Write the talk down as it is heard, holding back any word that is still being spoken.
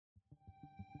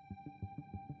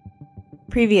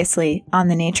Previously on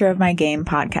the Nature of My Game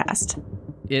podcast.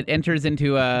 It enters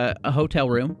into a hotel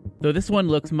room, though this one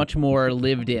looks much more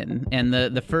lived in, and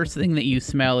the first thing that you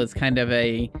smell is kind of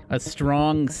a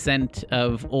strong scent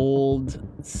of old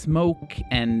smoke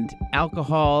and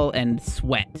alcohol and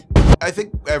sweat. I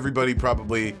think everybody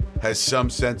probably has some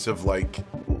sense of, like,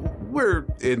 we're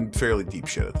in fairly deep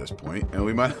shit at this point, and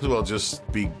we might as well just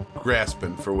be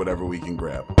grasping for whatever we can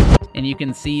grab. And you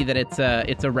can see that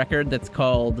it's a record that's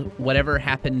called Whatever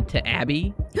Happened to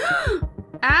Abby.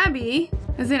 Abby?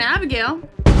 As in Abigail?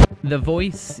 The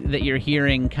voice that you're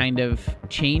hearing kind of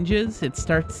changes. It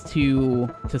starts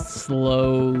to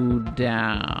slow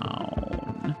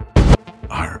down.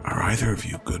 Are either of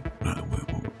you good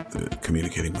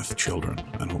communicating with children?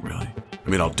 I don't really. I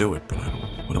mean, I'll do it, but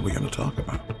what are we going to talk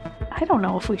about? I don't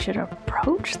know if we should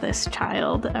approach this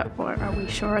child, or are we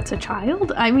sure it's a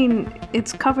child? I mean,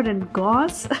 it's covered in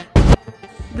gauze.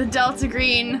 The Delta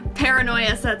Green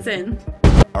paranoia sets in.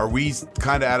 Are we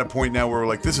kind of at a point now where we're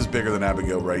like, this is bigger than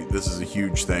Abigail, right? This is a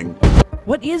huge thing.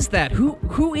 What is that?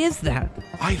 Who is that?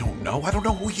 I don't know. I don't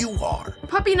know who you are.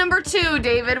 Puppy number 2,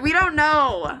 David. We don't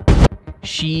know.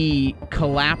 She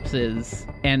collapses,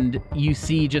 and you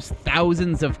see just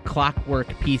thousands of clockwork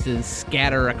pieces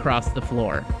scatter across the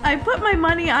floor. I put my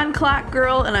money on Clock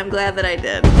Girl, and I'm glad that I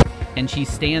did. And she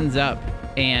stands up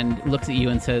and looks at you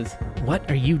and says, "What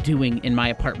are you doing in my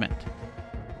apartment?"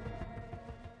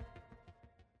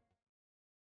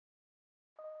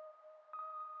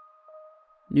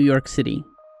 New York City,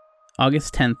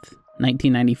 August 10th,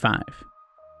 1995.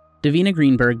 Davina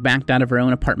Greenberg backed out of her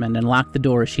own apartment and locked the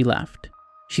door as she left.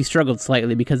 She struggled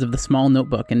slightly because of the small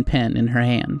notebook and pen in her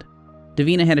hand.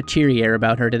 Davina had a cheery air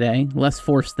about her today, less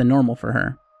forced than normal for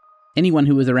her. Anyone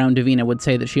who was around Davina would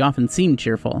say that she often seemed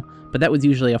cheerful, but that was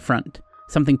usually a front,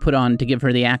 something put on to give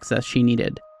her the access she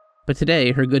needed. But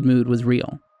today, her good mood was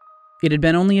real. It had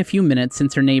been only a few minutes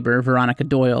since her neighbor, Veronica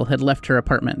Doyle, had left her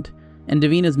apartment, and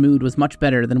Davina's mood was much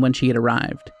better than when she had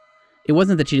arrived. It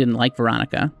wasn't that she didn't like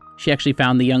Veronica. She actually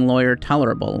found the young lawyer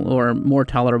tolerable, or more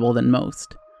tolerable than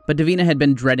most. But Davina had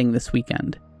been dreading this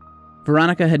weekend.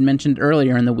 Veronica had mentioned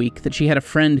earlier in the week that she had a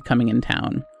friend coming in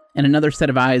town, and another set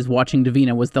of eyes watching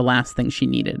Davina was the last thing she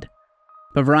needed.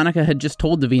 But Veronica had just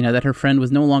told Davina that her friend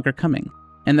was no longer coming,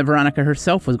 and that Veronica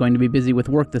herself was going to be busy with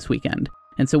work this weekend,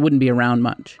 and so wouldn't be around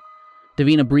much.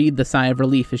 Davina breathed a sigh of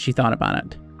relief as she thought about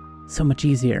it. So much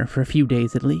easier for a few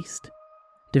days at least.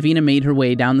 Davina made her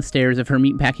way down the stairs of her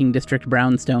meatpacking district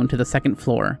brownstone to the second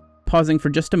floor, pausing for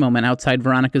just a moment outside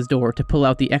Veronica's door to pull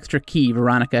out the extra key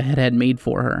Veronica had made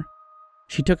for her.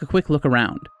 She took a quick look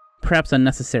around, perhaps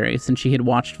unnecessary since she had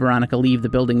watched Veronica leave the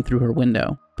building through her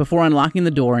window, before unlocking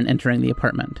the door and entering the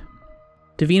apartment.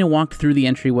 Davina walked through the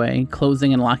entryway,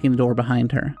 closing and locking the door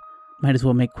behind her. Might as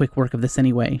well make quick work of this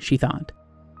anyway, she thought.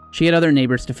 She had other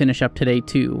neighbors to finish up today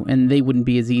too, and they wouldn't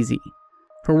be as easy.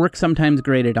 Her work sometimes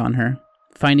grated on her.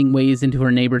 Finding ways into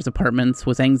her neighbors' apartments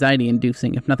was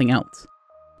anxiety-inducing, if nothing else.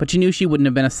 But she knew she wouldn't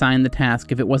have been assigned the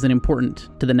task if it wasn't important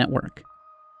to the network.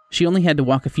 She only had to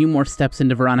walk a few more steps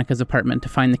into Veronica's apartment to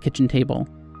find the kitchen table,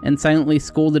 and silently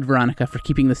scolded Veronica for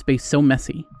keeping the space so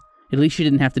messy. At least she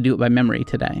didn't have to do it by memory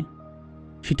today.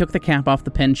 She took the cap off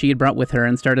the pen she had brought with her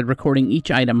and started recording each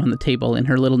item on the table in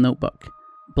her little notebook.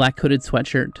 Black hooded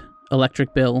sweatshirt,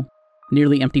 electric bill,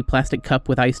 nearly empty plastic cup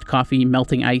with iced coffee,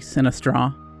 melting ice, and a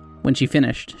straw. When she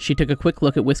finished, she took a quick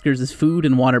look at Whiskers' food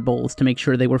and water bowls to make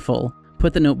sure they were full,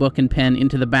 put the notebook and pen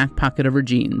into the back pocket of her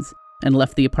jeans, and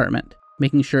left the apartment,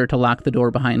 making sure to lock the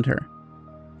door behind her.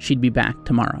 She'd be back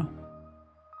tomorrow.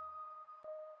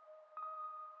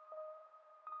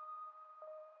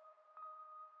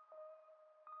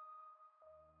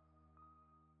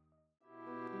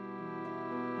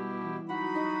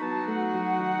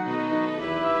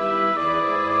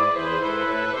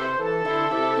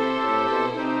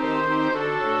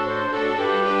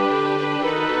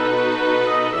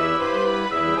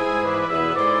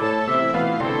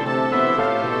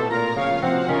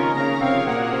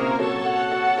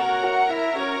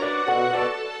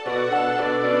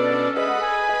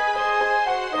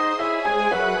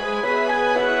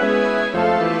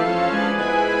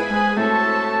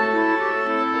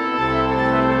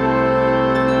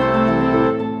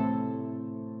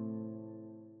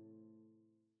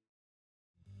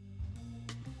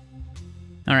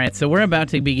 All right, so we're about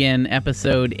to begin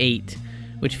episode 8,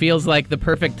 which feels like the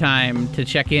perfect time to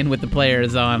check in with the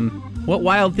players on what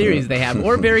wild theories they have,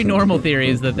 or very normal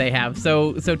theories that they have.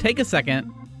 So take a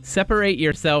second, separate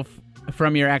yourself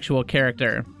from your actual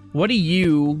character. What do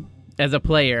you, as a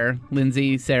player,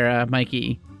 Lindsay, Sarah,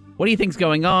 Mikey, what do you think's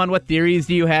going on? What theories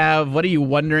do you have? What are you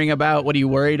wondering about? What are you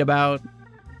worried about?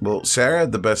 Well, Sarah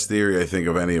had the best theory, I think,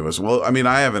 of any of us. Well, I mean,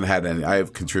 I haven't had any. I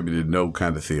have contributed no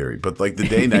kind of theory. But, like, the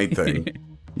day-night thing,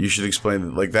 you should explain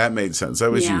it. Like, that made sense.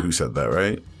 That was you who said that,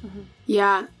 right? Mm-hmm.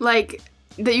 Yeah, like,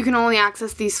 that you can only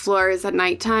access these floors at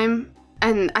nighttime.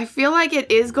 And I feel like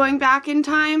it is going back in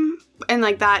time. And,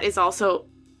 like, that is also,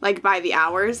 like, by the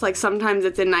hours. Like, sometimes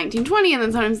it's in 1920, and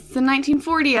then sometimes it's in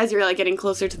 1940 as you're, like, getting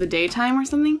closer to the daytime or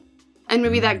something. And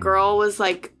maybe that girl was,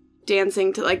 like,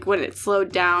 dancing to, like, when it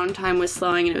slowed down, time was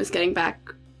slowing and it was getting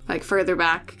back, like, further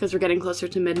back because we're getting closer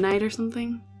to midnight or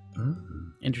something.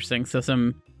 Interesting. So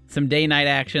some day-night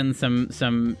action,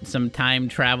 some time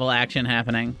travel action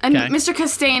happening. And Mr.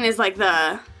 Castaigne is, like,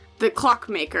 the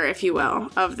clockmaker, if you will,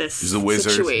 of this He's the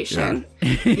wizard. Situation.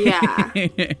 Yeah.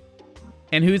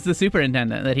 And who's the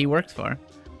superintendent that he works for?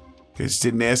 You just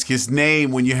didn't ask his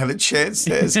name when you had a chance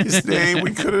to ask his name.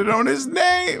 We could have known his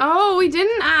name. Oh, we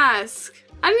didn't ask.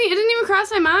 It didn't even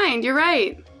cross my mind. You're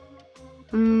right.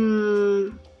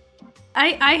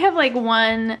 I have like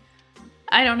one,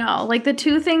 I don't know, like the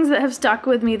two things that have stuck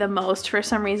with me the most for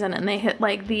some reason, and they hit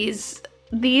like these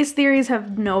theories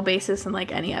have no basis in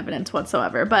like any evidence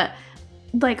whatsoever, but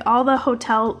like all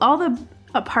the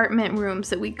apartment rooms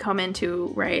that we come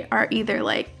into, right, are either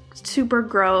like super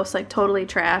gross, like totally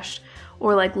trashed,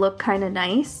 or like look kind of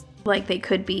nice, like they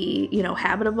could be, you know,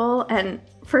 habitable. And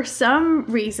for some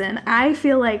reason, I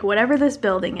feel like whatever this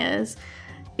building is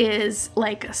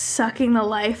like sucking the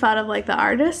life out of like the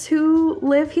artists who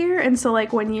live here. And so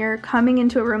like when you're coming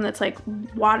into a room that's like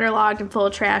waterlogged and full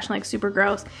of trash and like super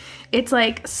gross, it's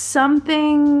like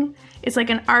something, it's like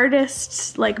an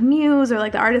artist's like muse or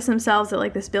like the artists themselves that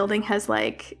like this building has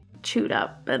like chewed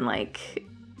up and like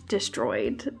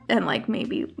destroyed. And like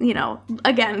maybe, you know,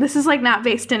 again, this is like not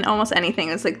based in almost anything.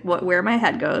 It's like where my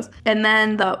head goes. And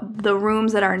then the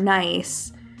rooms that are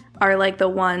nice are like the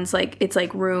ones like it's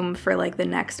like room for like the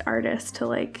next artist to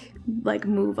like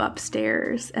move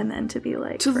upstairs and then to be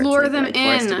like to lure them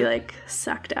in, to be like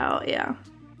sucked out. Yeah,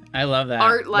 I love that.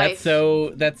 Art life.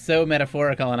 That's so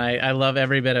metaphorical, and I love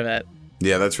every bit of it.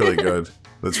 Yeah, that's really good.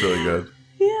 That's really good.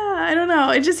 Yeah, I don't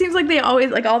know. It just seems like they always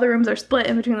like all the rooms are split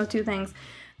in between those two things.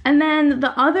 And then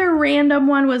the other random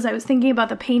one was I was thinking about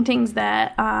the paintings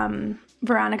that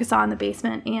Veronica saw in the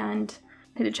basement, and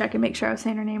I had to check and make sure I was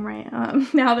saying her name right.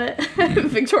 Now that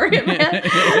Victoria met.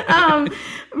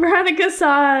 Veronica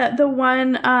saw the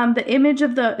one, the image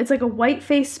of it's like a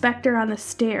white-faced specter on the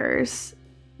stairs,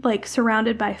 like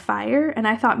surrounded by fire. And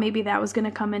I thought maybe that was going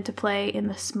to come into play in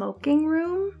the smoking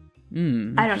room.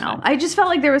 I don't know. I just felt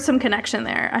like there was some connection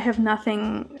there. I have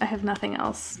nothing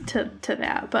else to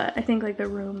that, but I think like the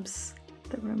rooms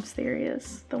theory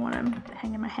is the one I'm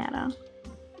hanging my hat on.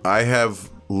 I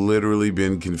have literally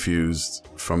been confused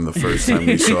from the first time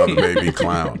we saw the baby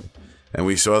clown. And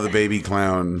we saw the baby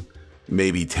clown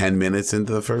maybe 10 minutes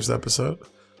into the first episode.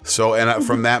 So, and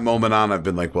from that moment on, I've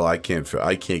been like, well, I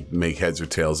can't make heads or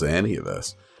tails of any of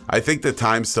this. I think the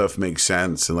time stuff makes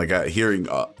sense. And like hearing,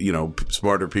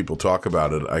 smarter people talk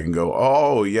about it, I can go,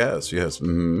 oh, yes.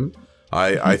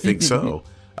 I think so.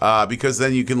 Because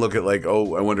then you can look at like,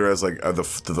 oh, I wonder as like,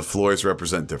 do the floors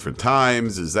represent different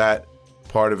times? Is that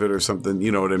part of it or something? You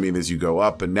know what I mean? As you go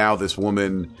up, and now this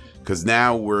woman, because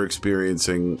now we're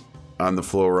experiencing on the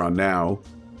floor we're on now,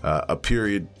 a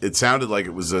period. It sounded like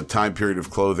it was a time period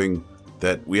of clothing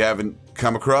that we haven't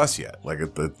come across yet. Like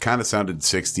it kind of sounded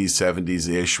 60s,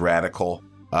 70s-ish radical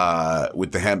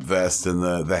with the hemp vest and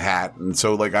the hat. And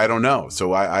so like, I don't know.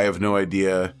 So I have no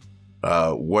idea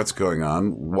what's going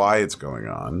on, why it's going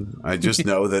on. I just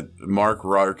know that Mark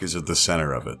Rourke is at the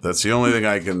center of it. That's the only thing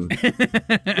I can...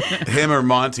 him or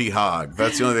Monty Hogg.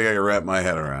 That's the only thing I can wrap my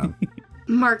head around.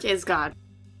 Mark is God.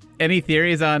 Any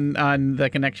theories on the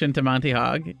connection to Monty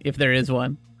Hogg, if there is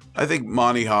one? I think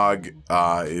Monty Hogg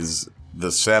is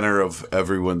the center of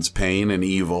everyone's pain and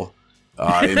evil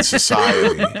in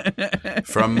society.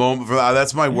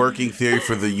 That's my working theory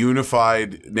for the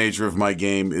unified nature of my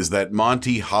game, is that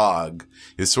Monty Hogg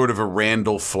is sort of a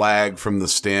Randall Flagg from The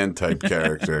Stand type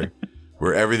character,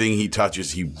 where everything he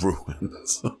touches he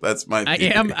ruins. That's my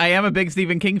theory. I am a big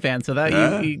Stephen King fan, so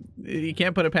that you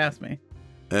can't put it past me.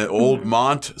 Old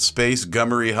Mont Space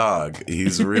Gummery Hogg.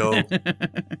 He's a real...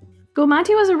 Well,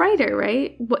 Monty was a writer,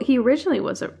 right? What he originally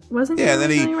wasn't he? Yeah,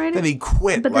 then he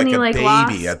quit but like a baby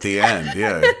lost. At the end.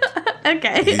 Yeah.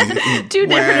 Okay. Two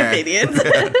different opinions.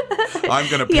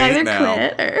 I'm gonna paint now.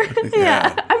 Quit or,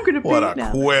 I'm gonna paint now. What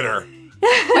a quitter!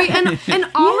 Wait, and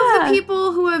all of the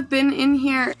people who have been in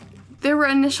here, there were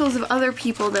initials of other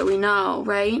people that we know,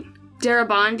 right?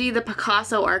 Darabondi, the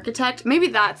Picasso architect. Maybe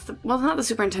that's not the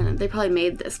superintendent. They probably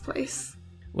made this place.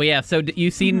 Well, yeah. So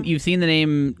you've seen the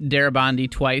name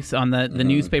Darabandi twice on the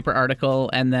newspaper article,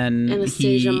 and then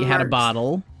Anastasia he had a Marks.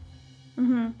 bottle.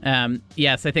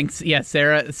 Yes, I think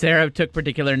Sarah took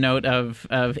particular note of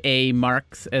A.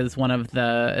 Marks as one of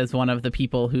the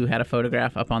people who had a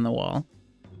photograph up on the wall.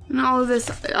 And all of this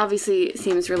obviously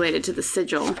seems related to the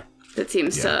sigil that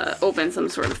seems to open some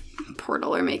sort of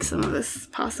portal or make some of this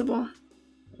possible.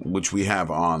 Which we have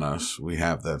on us. We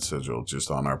have that sigil just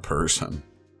on our person.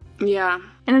 Yeah.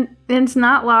 And it's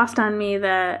not lost on me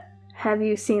that have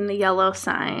you seen the yellow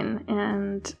sign?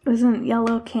 And wasn't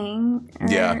Yellow King?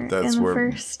 Yeah, that's in the where.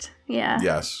 first. Yeah.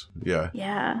 Yes. Yeah.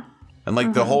 Yeah. And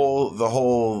like the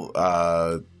whole.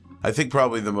 I think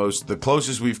probably the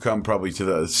closest we've come probably to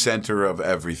the center of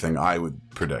everything. I would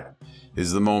predict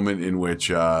is the moment in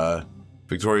which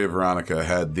Victoria Veronica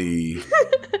had the.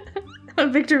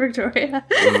 Victor Victoria.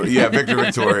 Victor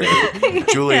Victoria.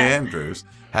 Julie Andrews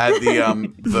had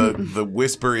the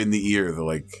whisper in the ear,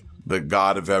 the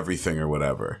god of everything or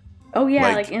whatever. Oh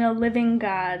yeah, like in a living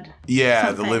god. Yeah,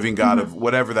 something. the living god of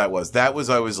whatever that was. I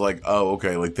was like, oh,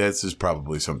 okay, like this is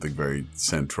probably something very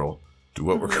central to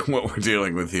what we're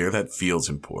dealing with here. That feels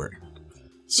important.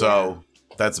 So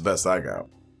that's the best I got.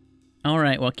 All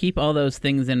right, well, keep all those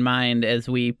things in mind as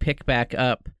we pick back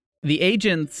up. The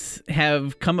agents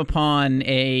have come upon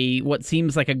what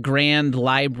seems like a grand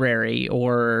library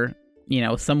or,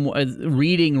 some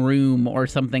reading room or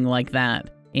something like that,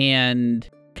 and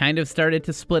kind of started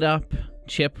to split up.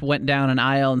 Chip went down an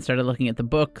aisle and started looking at the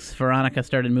books. Veronica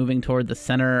started moving toward the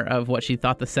center of what she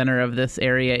thought the center of this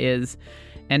area is.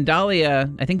 And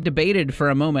Dahlia, I think, debated for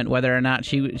a moment whether or not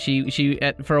she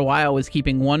for a while was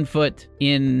keeping one foot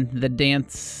in the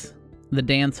dance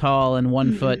hall and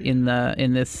one foot in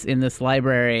this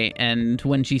library. And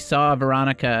when she saw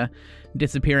Veronica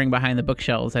disappearing behind the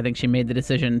bookshelves, I think she made the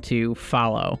decision to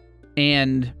follow.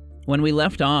 And when we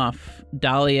left off,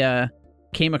 Dahlia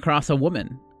came across a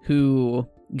woman who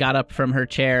got up from her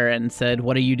chair and said,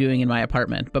 "What are you doing in my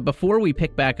apartment?" But before we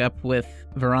pick back up with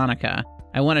Veronica,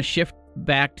 I want to shift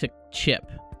back to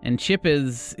Chip. And Chip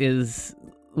is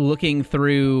looking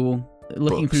through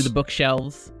the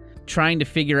bookshelves, trying to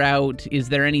figure out, is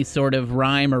there any sort of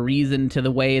rhyme or reason to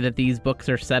the way that these books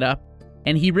are set up?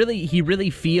 And he really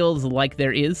feels like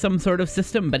there is some sort of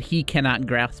system, but he cannot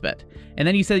grasp it. And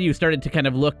then you said you started to kind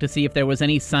of look to see if there was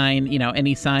any sign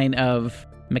of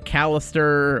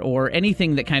McAllister or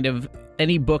anything that kind of,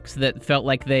 any books that felt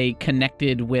like they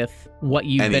connected with what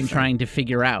you've been trying to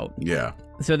figure out. Yeah.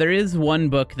 So there is one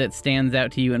book that stands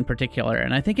out to you in particular,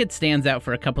 and I think it stands out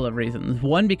for a couple of reasons.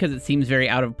 One, because it seems very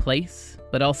out of place,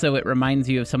 but also it reminds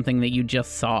you of something that you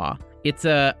just saw. It's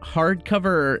a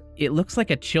hardcover, it looks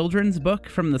like a children's book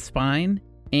from the spine,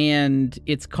 and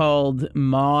it's called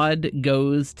Maud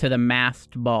Goes to the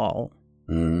Masked Ball.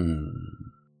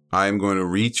 I'm going to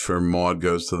reach for Maud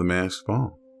Goes to the Masked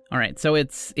Ball. All right, so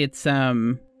it's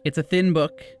a thin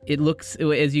book. It looks,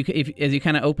 as you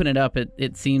kind of open it up,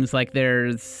 it seems like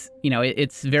there's,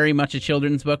 it's very much a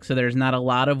children's book, so there's not a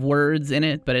lot of words in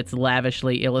it, but it's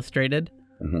lavishly illustrated.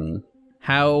 Mm-hmm.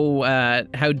 How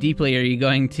deeply are you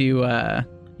going to?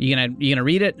 You gonna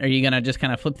read it, or are you gonna just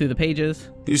kind of flip through the pages?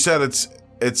 You said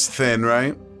it's thin,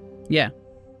 right? Yeah.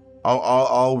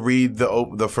 I'll read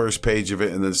the first page of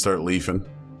it and then start leafing.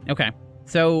 Okay.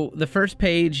 So the first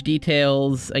page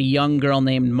details a young girl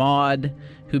named Maud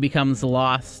who becomes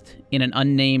lost in an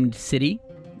unnamed city.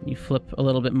 You flip a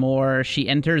little bit more. She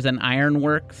enters an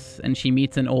ironworks and she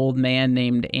meets an old man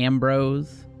named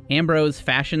Ambrose. Ambrose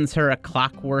fashions her a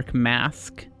clockwork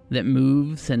mask that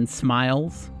moves and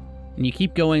smiles. And you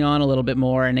keep going on a little bit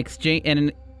more, and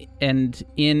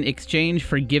in exchange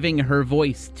for giving her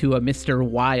voice to a Mr.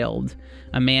 Wilde,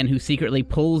 a man who secretly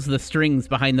pulls the strings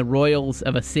behind the royals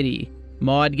of a city,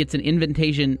 Maud gets an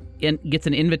invitation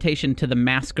to the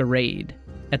masquerade.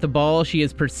 At the ball, she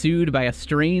is pursued by a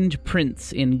strange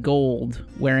prince in gold,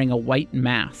 wearing a white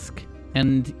mask.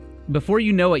 And before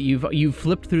you know it, you've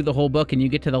flipped through the whole book and you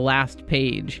get to the last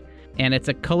page, and it's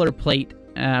a color plate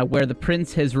where the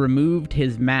prince has removed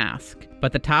his mask,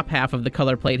 but the top half of the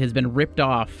color plate has been ripped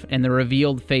off and the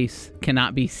revealed face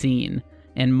cannot be seen,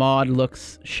 and Maud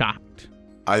looks shocked.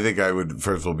 I think I would,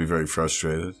 first of all, be very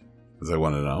frustrated, because I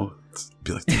want to know.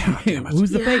 Be like, damn it.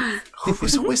 Who's the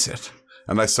face? Who is it?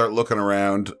 And I start looking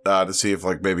around to see if,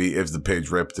 maybe if the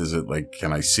page ripped, is it,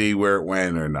 can I see where it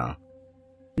went or no?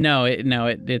 No,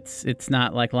 it's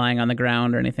not, lying on the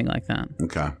ground or anything like that.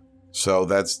 Okay. So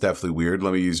that's definitely weird.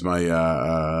 Let me use my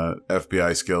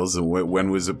FBI skills. And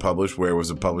when was it published? Where was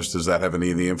it published? Does that have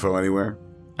any of the info anywhere?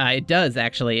 It does,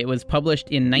 actually. It was published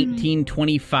in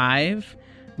 1925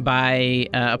 by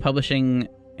a publishing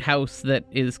house that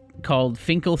is called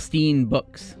Finkelstein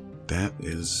Books. That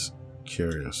is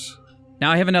curious.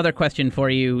 Now, I have another question for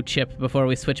you, Chip, before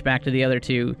we switch back to the other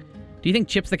two. Do you think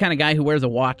Chip's the kind of guy who wears a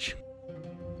watch?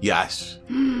 Yes.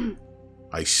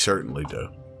 I certainly do.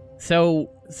 So,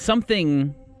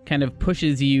 something kind of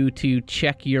pushes you to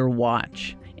check your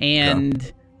watch.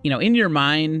 And, in your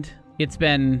mind, it's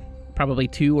been probably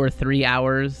 2 or 3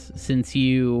 hours since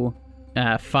you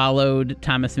followed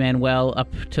Thomas Manuel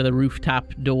up to the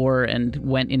rooftop door and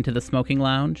went into the smoking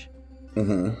lounge.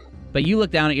 Mm-hmm. But you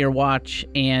look down at your watch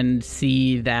and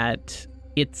see that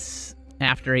it's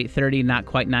after 8:30, not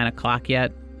quite 9 o'clock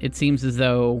yet. It seems as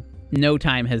though no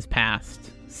time has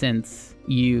passed since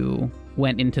you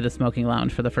went into the smoking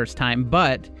lounge for the first time.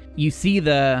 But you see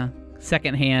the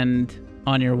second hand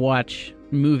on your watch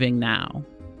moving now.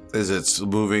 Is it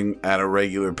moving at a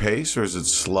regular pace, or is it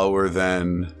slower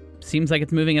than... Seems like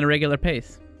it's moving at a regular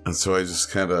pace. And so I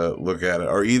just kind of look at it.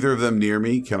 Are either of them near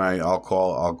me? I'll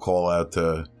call out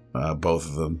to both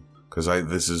of them, because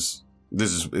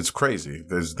it's crazy.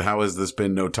 How has this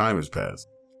been? No time has passed.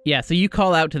 Yeah, so you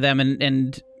call out to them,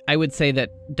 and I would say that,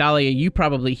 Dahlia, you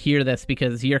probably hear this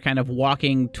because you're kind of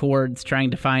walking towards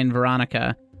trying to find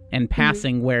Veronica and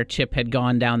passing where Chip had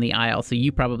gone down the aisle, so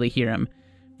you probably hear him.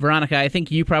 Veronica, I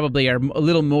think you probably are a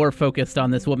little more focused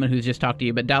on this woman who's just talked to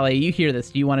you, but Dahlia, you hear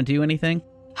this. Do you want to do anything?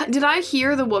 Did I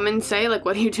hear the woman say,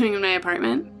 what are you doing in my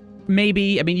apartment?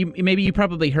 Maybe. I mean, maybe you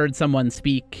probably heard someone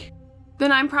speak.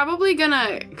 Then I'm probably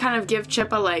gonna kind of give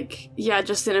Chip a,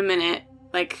 just in a minute.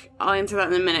 I'll answer that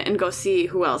in a minute and go see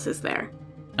who else is there.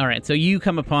 All right, so you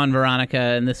come upon Veronica,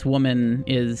 and this woman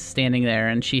is standing there,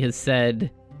 and she has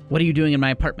said, "What are you doing in my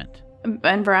apartment?"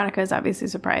 And Veronica is obviously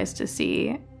surprised to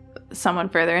see someone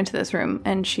further into this room,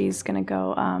 and she's gonna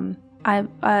go,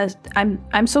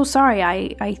 I'm so sorry.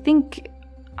 I think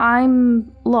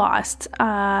I'm lost.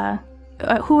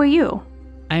 Who are you?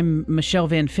 I'm Michelle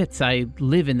Van Fitz. I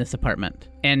live in this apartment.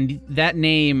 And that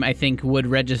name, I think, would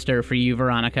register for you,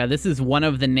 Veronica. This is one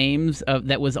of the names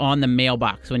that was on the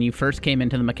mailbox when you first came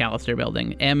into the McAllister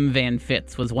building. M. Van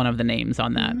Fitz was one of the names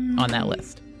on that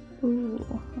list.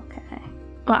 Ooh, okay.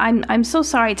 Well, I'm so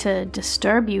sorry to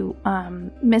disturb you,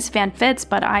 Miss Van Fitz,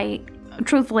 but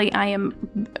truthfully,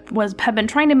 have been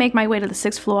trying to make my way to the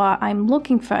 6th floor. I'm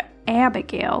looking for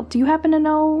Abigail. Do you happen to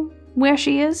know where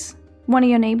she is? One of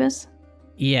your neighbors?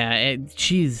 Yeah,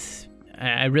 she's.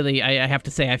 I have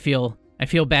to say, I feel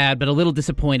bad, but a little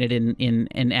disappointed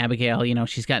in Abigail.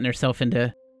 She's gotten herself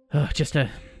into just a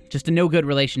no good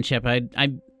relationship.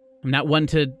 I'm not one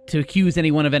to accuse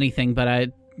anyone of anything, but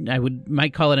I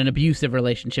might call it an abusive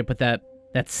relationship with that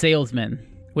salesman.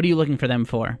 What are you looking for them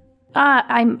for?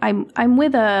 I'm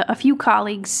with a few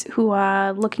colleagues who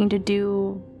are looking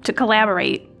to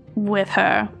collaborate with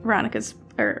her. Veronica's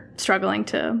struggling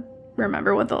to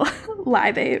remember what the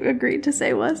lie they agreed to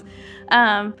say was.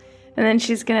 And then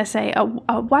she's gonna say,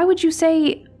 why would you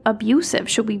say abusive?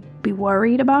 Should we be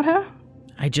worried about her?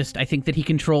 I think that he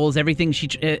controls everything.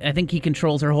 I think he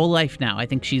controls her whole life now. I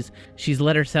think she's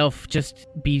let herself just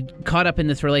be caught up in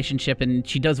this relationship, and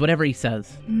she does whatever he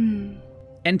says.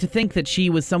 And to think that she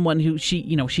was someone who she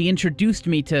introduced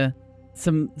me to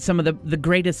some of the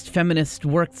greatest feminist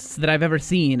works that I've ever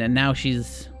seen, and now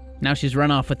she's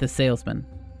run off with this salesman.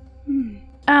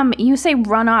 You say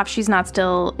run off. She's not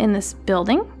still in this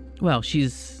building? Well,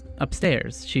 she's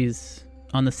upstairs. She's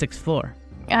on the 6th floor.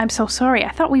 I'm so sorry.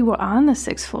 I thought we were on the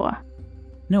 6th floor.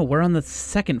 No, we're on the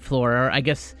 2nd floor, or I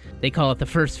guess they call it the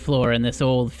 1st floor in this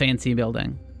old fancy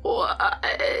building. What?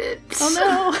 Oh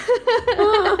no.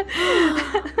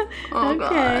 Oh,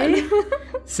 okay.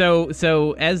 God.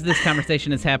 So as this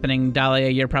conversation is happening, Dahlia,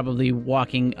 you're probably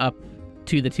walking up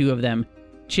to the two of them.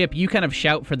 Chip, you kind of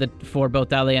shout for both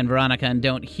Dahlia and Veronica and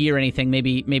don't hear anything.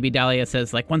 Maybe Dahlia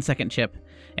says, 1 second, Chip.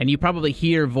 And you probably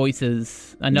hear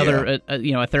voices,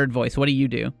 a third voice. What do you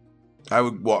do? I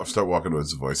would start walking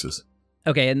towards the voices.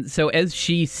 Okay, and so as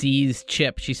she sees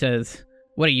Chip, she says,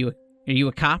 "What are you? Are you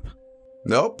a cop?"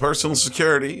 No, personal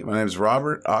security. My name's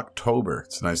Robert October.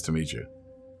 It's nice to meet you.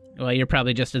 Well, you're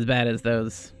probably just as bad as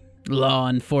those law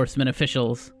enforcement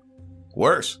officials.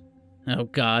 Worse. Oh,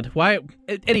 God. Why?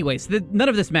 Anyways, none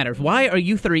of this matters. Why are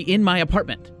you three in my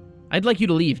apartment? I'd like you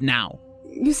to leave now.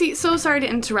 You see, so sorry to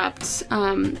interrupt,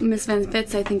 Miss Van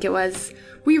Fitz, I think it was.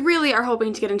 We really are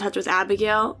hoping to get in touch with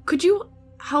Abigail. Could you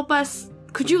help us?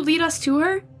 Could you lead us to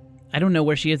her? I don't know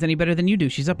where she is any better than you do.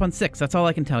 She's up on 6. That's all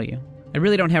I can tell you. I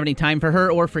really don't have any time for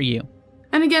her or for you.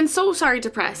 And again, so sorry to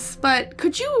press, but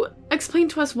could you explain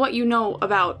to us what you know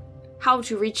about how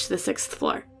to reach the 6th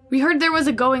floor? We heard there was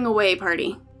a going away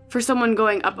party for someone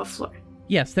going up a floor.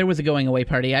 Yes, there was a going away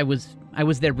party. I was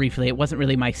there briefly. It wasn't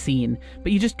really my scene.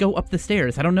 But you just go up the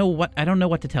stairs. I don't know what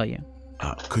to tell you.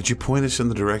 Could you point us in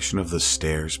the direction of the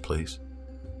stairs, please?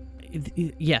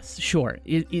 Yes, sure.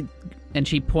 And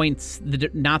she points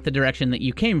not the direction that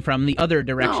you came from, the other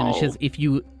direction. No. She says, if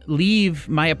you leave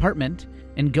my apartment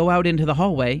and go out into the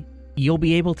hallway, you'll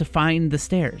be able to find the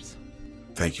stairs.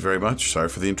 Thank you very much. Sorry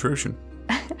for the intrusion.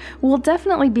 We'll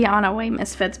definitely be on our way,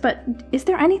 Misfits, but is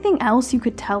there anything else you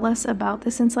could tell us about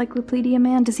this Encyclopedia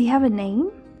Man? Does he have a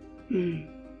name?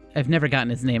 I've never gotten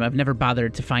his name. I've never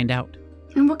bothered to find out.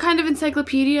 And what kind of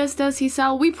encyclopedias does he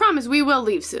sell? We promise we will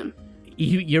leave soon.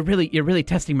 You're really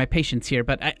testing my patience here,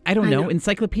 but I don't know.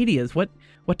 Encyclopedias. What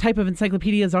type of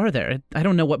encyclopedias are there? I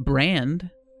don't know what brand.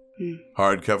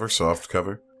 Hardcover,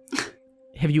 softcover.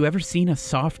 Have you ever seen a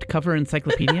soft cover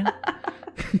encyclopedia?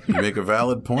 You make a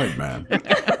valid point, man.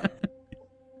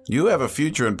 You have a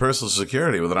future in personal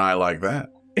security with an eye like that.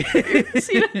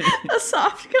 Seen a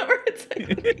soft cover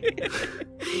encyclopedia.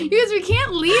 Because we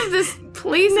can't leave this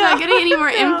place without getting any more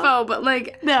info, but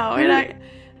like... No, we're not...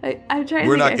 I'm trying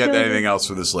We're to not getting anything else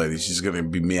for this lady. She's going to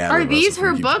be meandering. Are these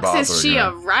her books? Is she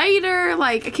a writer?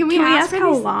 Like, can we ask her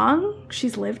how long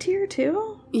she's lived here,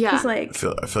 too? Yeah. 'Cause, like...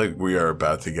 I feel like we are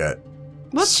about to get...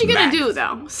 What's she gonna do,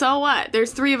 though? So what?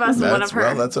 There's 3 of us and 1 of her.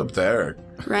 Well, that's up there.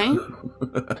 Right?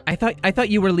 I thought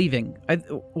you were leaving. I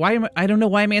don't know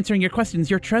why I'm answering your questions.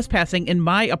 You're trespassing in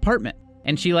my apartment.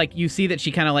 And she, like, you see that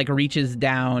she kind of, like, reaches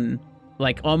down,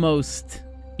 like, almost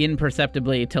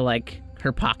imperceptibly to, like,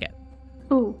 her pocket.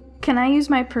 Ooh, can I use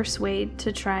my persuade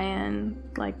to try and,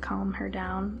 like, calm her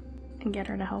down and get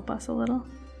her to help us a little?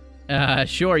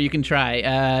 Sure, you can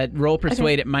try. Roll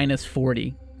persuade at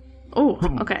 -40. Oh,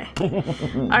 okay.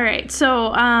 All right,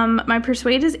 so my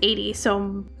persuade is 80,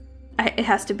 so it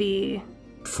has to be...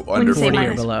 Under 40 or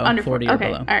minus, below. Under 40 or okay,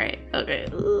 below. all right, okay.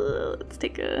 Let's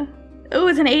take a... Oh,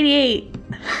 it's an 88.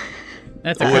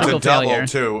 That's a Oh, it's critical a double, failure.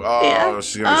 too. Oh, Yeah.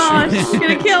 she's going to shoot. She's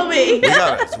gonna kill me. We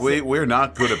got it. We're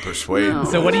not good at persuading. No.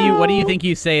 So what do you think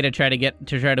you say to try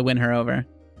to win her over?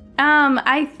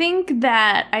 I think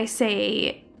that I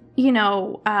say, you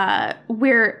know,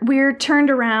 we're turned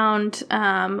around.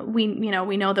 We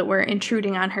know that we're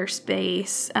intruding on her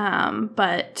space.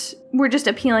 But we're just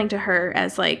appealing to her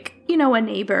as, like, you know, a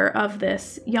neighbor of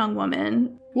this young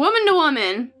woman. Woman to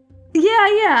woman.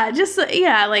 Yeah, just,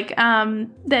 like,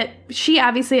 that she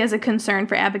obviously has a concern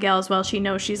for Abigail as well. She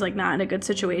knows she's, like, not in a good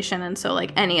situation, and so,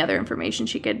 like, any other information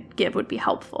she could give would be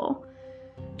helpful.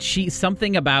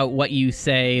 Something about what you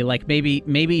say, like,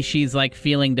 maybe she's, like,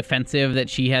 feeling defensive that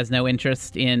she has no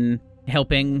interest in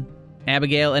helping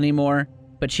Abigail anymore,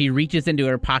 but she reaches into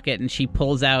her pocket and she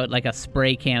pulls out, like, a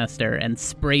spray canister and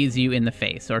sprays you in the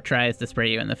face, or tries to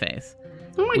spray you in the face.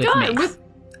 Oh my With god. mace.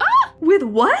 With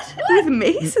what? With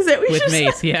mace? Is that what With you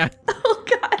mace, said? yeah. Oh,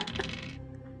 God.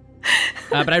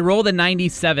 But I rolled a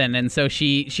 97, and so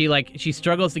she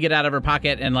struggles to get out of her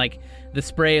pocket, and, like, the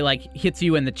spray, like, hits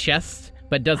you in the chest,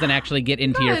 but doesn't actually get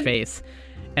into your Good. face.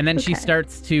 And then she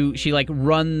Okay. like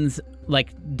runs, like,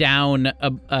 down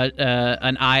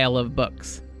an aisle of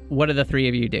books. What do the 3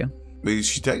 of you do? I mean,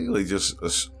 she technically just...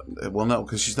 Well, no,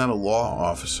 because she's not a law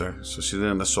officer, so she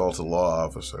didn't assault a law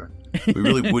officer. We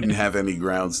really wouldn't have any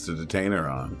grounds to detain her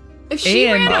on. If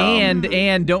she ran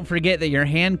And don't forget that your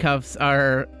handcuffs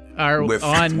are With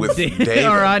on David.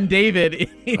 are on David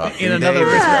in another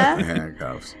David's room. Yeah.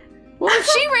 handcuffs. Well, if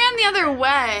she ran the other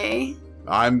way...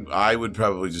 I would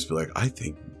probably just be like, I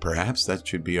think perhaps that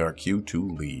should be our cue to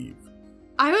leave.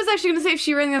 I was actually going to say if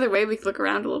she ran the other way, we could look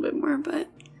around a little bit more, but...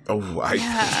 Oh,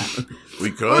 we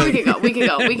could. Or we could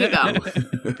go.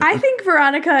 I think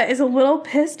Veronica is a little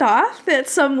pissed off that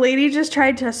some lady just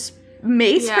tried to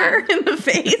mace her in the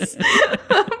face.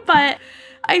 But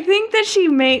I think that she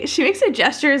makes a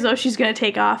gesture as though she's going to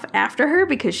take off after her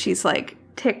because she's, like,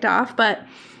 ticked off. But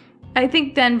I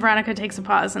think then Veronica takes a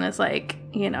pause and is like,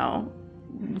 you know,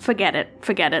 forget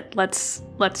it. Let's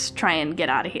try and get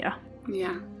out of here.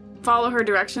 Yeah. Follow her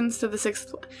directions to the 6th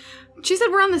floor. She said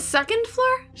we're on the 2nd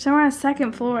floor? So we're on the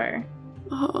 2nd floor.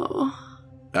 Oh.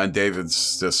 And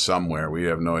David's just somewhere. We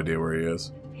have no idea where he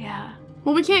is. Yeah.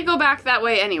 Well, we can't go back that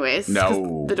way anyways. 'cause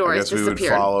No. The door I has guess we would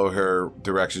disappeared. follow her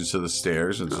directions to the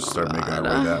stairs and just start making our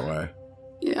way that way.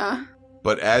 Yeah.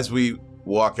 But as we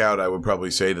walk out, I would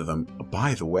probably say to them,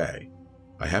 by the way,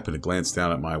 I happen to glance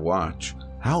down at my watch.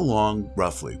 How long,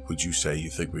 roughly, would you say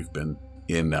you think we've been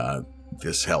in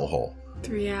this hellhole?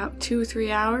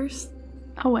 2-3 hours?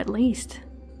 Oh, at least.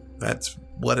 That's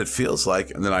what it feels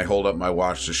like. And then I hold up my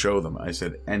watch to show them. I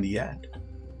said, and yet.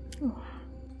 Oh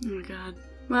my god.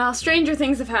 Well, stranger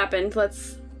things have happened.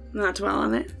 Let's not dwell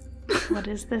on it. What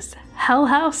is this? Hell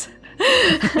House?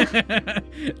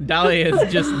 Dolly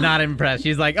is just not impressed.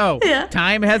 She's like, oh, Yeah.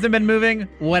 time hasn't been moving?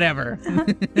 Whatever.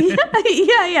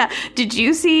 Yeah. Did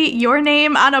you see your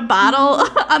name on a bottle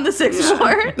on the 6th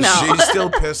floor? No. She's still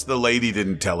pissed the lady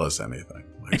didn't tell us anything.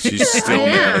 Like, she's still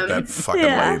mad at that fucking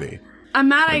Yeah. lady. I'm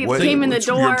mad I Like, came in the what's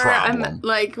your door. problem? I'm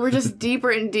like, we're just deeper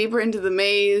and deeper into the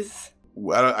maze.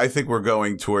 I think we're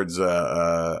going towards.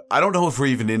 I don't know if we're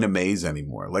even in a maze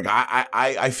anymore. Like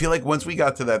I feel like once we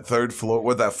got to that 3rd floor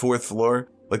or that 4th floor,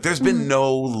 like there's been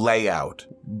no layout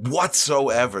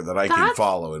whatsoever that I can That's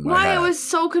follow in my Why head. I was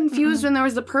so confused when there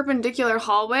was a perpendicular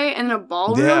hallway and a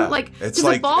ballroom. Yeah, Like, it's because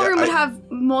like, a ballroom would I- have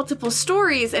multiple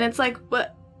stories, and it's like,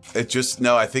 what? It just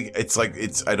no. I think it's like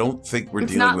it's. I don't think we're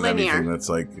It's dealing not with linear. anything that's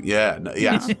like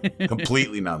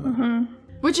completely non-linear.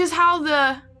 Which is how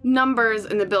the numbers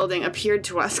in the building appeared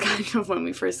to us, kind of when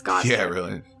we first got Yeah, there.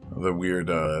 really. The weird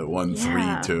 1,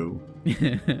 Yeah. 3,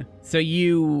 2. So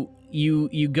you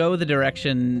go the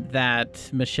direction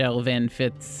that Michelle Van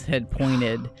Fitz had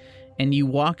pointed, and you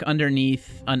walk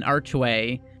underneath an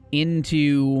archway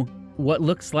into what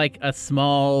looks like a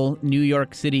small New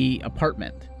York City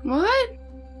apartment. What?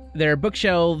 There are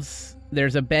bookshelves,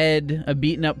 there's a bed, a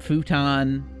beaten up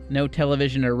futon, no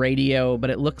television or radio, but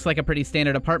it looks like a pretty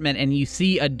standard apartment, and you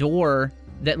see a door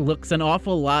that looks an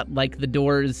awful lot like the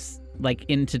doors like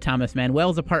into Thomas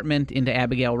Manuel's apartment, into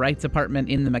Abigail Wright's apartment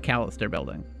in the McAllister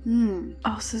building.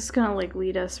 Oh, so this is gonna like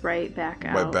lead us right back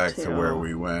out. Went back to where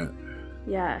we went,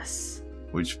 Yes.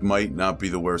 which might not be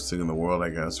the worst thing in the world, I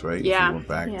guess, right? Yeah. If we went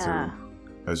back Yeah.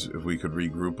 if we could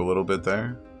regroup a little bit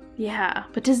there. Yeah,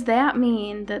 but does that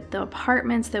mean that the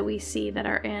apartments that we see that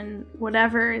are in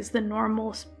whatever is the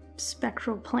normal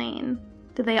spectral plane,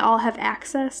 do they all have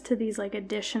access to these like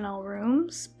additional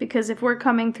rooms? Because if we're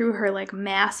coming through her like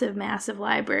massive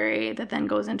library that then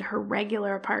goes into her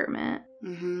regular apartment,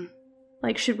 Mm-hmm.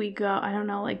 like should we go, I don't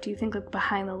know, like do you think like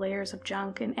behind the layers of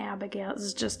junk in Abigail, this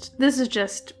is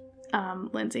just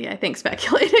Lindsay, I think,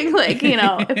 speculating, like, you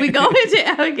know, if we go into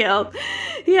Abigail,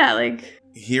 yeah, like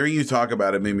Hearing you talk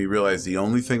about it made me realize the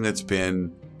only thing that's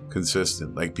been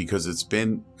consistent, like, because it's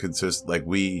been consistent, like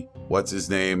what's his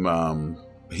name?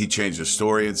 He changed the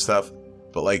story and stuff,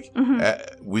 but like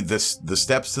with this, the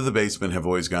steps to the basement have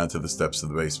always gone to the steps to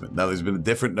the basement. Now there's been a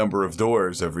different number of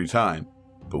doors every time,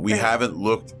 but we haven't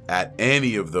looked at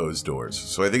any of those doors.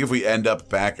 So I think if we end up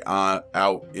back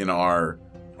out in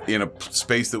a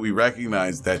space that we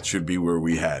recognize, that should be where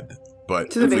we head.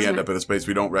 But To the if we basement. end up in a space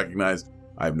we don't recognize,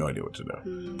 I have no idea what to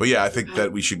do. But yeah, I think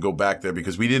that we should go back there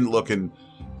because we didn't look in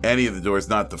any of the doors,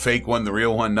 not the fake one, the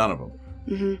real one, none of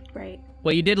them. right.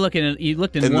 Well, you did look in. You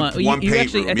looked in In the one. one You paint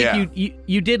actually, room, I think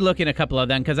you did look in a couple of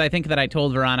them because I think that I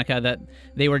told Veronica that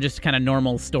they were just kind of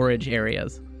normal storage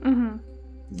areas.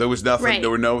 There was nothing. Right. There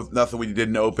were nothing we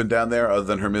didn't open down there other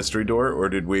than her mystery door, or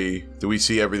did we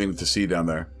see everything to see down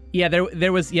there? Yeah,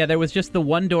 there was just the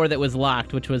one door that was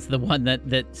locked, which was the one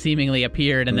that seemingly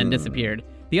appeared and then disappeared.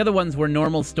 The other ones were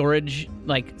normal storage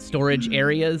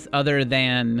areas, other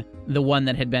than the one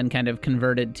that had been kind of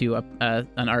converted to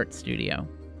an art studio.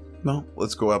 No,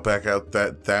 let's go back out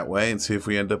that way and see if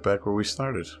we end up back where we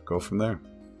started. Go from there.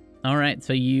 All right,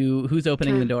 so who's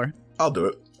opening the door? I'll do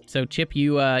it. So Chip,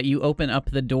 you open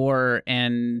up the door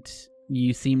and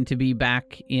you seem to be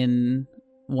back in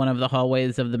one of the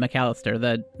hallways of the McAllister,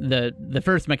 the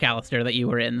first McAllister that you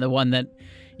were in, the one that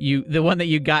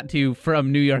you got to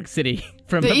from New York City,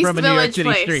 from The East a New York Village City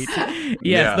place. street. Yes,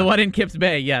 Yeah. the one in Kips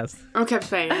Bay. Yes. Okay,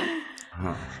 fine.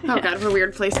 Oh god, what a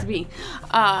weird place to be.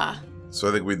 So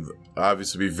I think we'd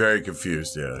obviously be very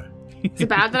confused. Yeah. Is it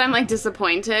bad that I'm like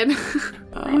disappointed?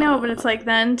 I know, but it's like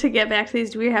then to get back to these,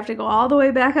 do we have to go all the way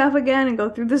back up again and go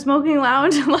through the smoking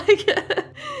lounge? Like,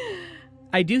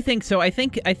 I do think so. I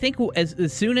think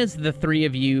as soon as the three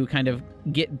of you kind of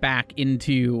get back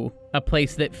into a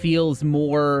place that feels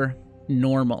more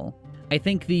normal, I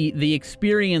think the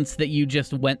experience that you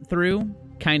just went through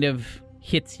kind of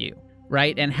hits you,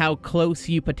 right? And how close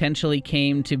you potentially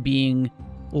came to being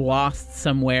lost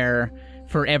somewhere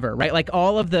forever, right? Like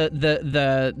all of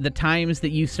the times that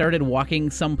you started walking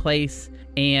someplace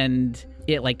and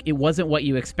it wasn't what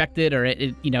you expected, or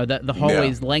the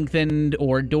hallways lengthened,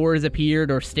 or doors appeared,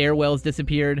 or stairwells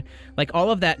disappeared. Like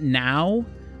all of that now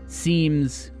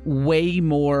seems way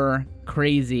more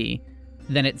crazy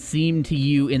than it seemed to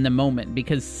you in the moment,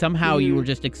 because somehow you were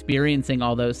just experiencing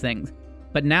all those things.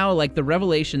 But now, like, the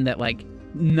revelation that like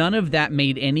none of that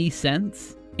made any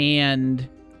sense, and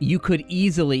you could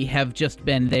easily have just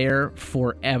been there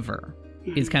forever,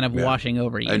 is kind of washing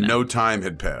over you. And now. no time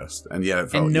had passed, and yet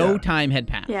it felt. And no time had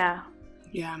passed. yeah.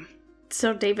 Yeah.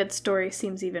 So David's story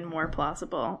seems even more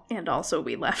plausible, and also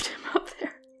we left him up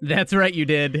there. That's right, you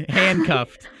did.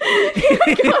 Handcuffed.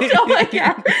 Oh my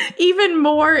god. Even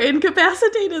more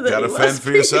incapacitated than Gotta he was fend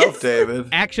for yourself, previously. David.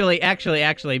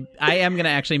 Actually, I am going to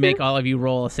actually make all of you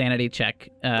roll a sanity check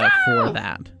for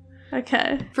that.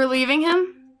 Okay. For leaving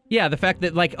him? Yeah, the fact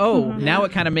that, like, now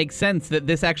it kind of makes sense that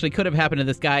this actually could have happened to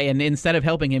this guy, and instead of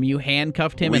helping him, you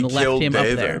handcuffed him and left killed him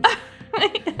David. up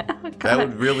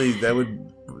there.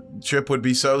 Chip would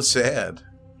be so sad.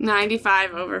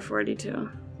 95 over 42.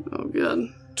 Oh, good.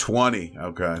 20.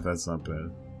 Okay, that's not bad.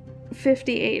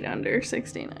 58 under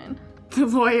 69. The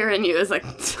lawyer in you is like,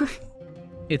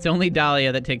 It's only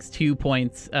Dahlia that takes 2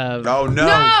 points of Oh no!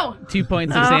 no! 2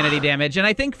 points of sanity damage, and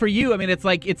I think for you, I mean, it's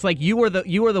like you were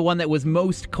the one that was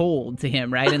most cold to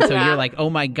him, right? And so Yeah. you're like, oh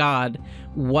my god,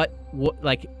 what?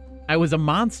 Like, I was a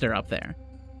monster up there.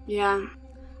 Yeah.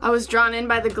 I was drawn in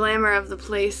by the glamour of the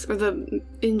place, or the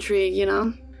intrigue, you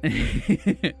know?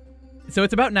 So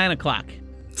it's about 9 o'clock.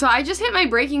 So I just hit my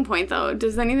breaking point, though.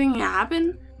 Does anything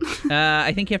happen?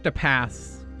 I think you have to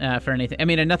pass for anything. I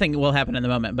mean, nothing will happen in the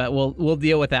moment, but we'll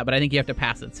deal with that. But I think you have to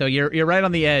pass it. So you're right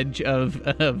on the edge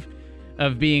of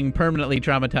being permanently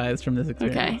traumatized from this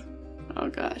experience. Okay. Oh,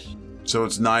 gosh. So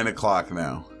it's 9 o'clock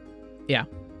now. Yeah.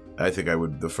 I think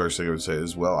the first thing I would say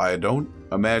is, well, I don't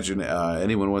imagine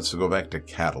anyone wants to go back to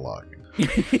cataloging.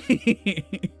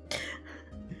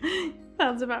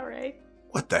 Sounds about right.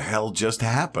 What the hell just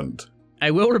happened?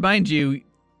 I will remind you,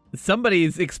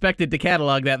 somebody's expected to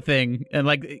catalog that thing, and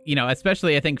like, you know,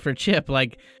 especially I think for Chip,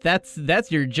 like that's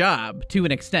your job to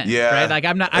an extent, Yeah. right? Like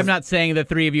I'm not saying the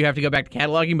three of you have to go back to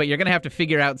cataloging, but you're gonna have to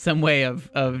figure out some way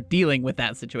of dealing with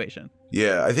that situation.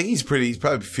 Yeah, I think he's probably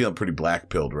feeling pretty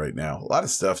black-pilled right now. A lot of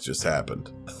stuff just happened.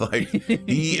 Like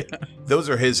those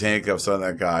are his handcuffs on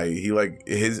that guy.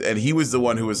 And he was the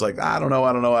one who was like, I don't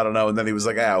know, and then he was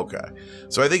like, okay.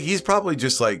 So I think he's probably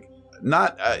just like,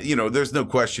 not, there's no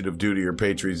question of duty or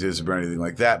patriotism or anything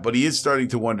like that, but he is starting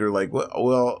to wonder, like,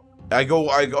 well, I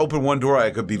open one door, I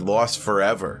could be lost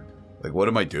forever. Like, what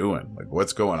am I doing? Like,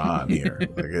 what's going on here?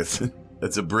 Like,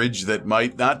 it's a bridge that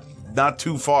might not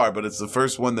too far, but it's the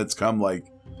first one that's come like,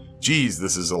 geez,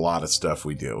 this is a lot of stuff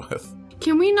we deal with.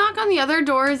 Can we knock on the other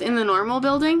doors in the normal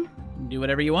building? Do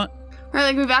whatever you want. Right,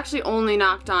 like we've actually only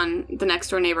knocked on the next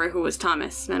door neighbor who was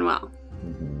Thomas Manuel.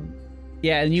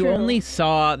 Yeah, and you True. only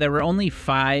saw there were only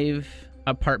 5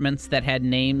 apartments that had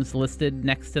names listed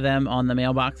next to them on the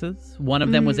mailboxes. One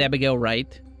of them was Abigail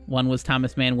Wright, one was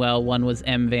Thomas Manuel, one was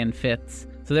M. Van Fitz.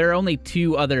 So there are only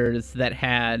 2 others that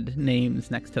had names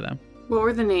next to them. What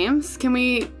were the names? Can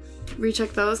we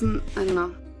recheck those? And I don't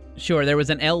know. Sure, there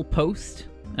was an L. Post,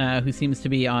 who seems to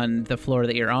be on the floor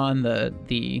that you're on, the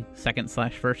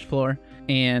 2nd/1st floor,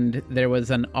 and there was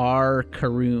an R.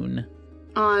 Caroon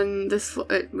On this floor,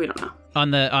 we don't know.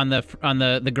 on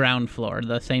the ground floor,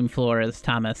 the same floor as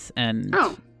Thomas and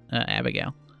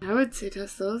Abigail. I would say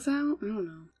test those out. I don't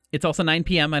know. It's also 9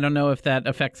 p.m. I don't know if that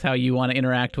affects how you want to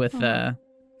interact with these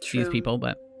True. people,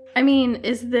 but I mean,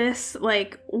 is this,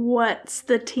 like, what's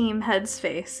the team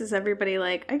headspace? Is everybody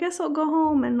like, I guess I'll go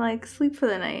home and, like, sleep for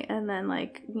the night and then,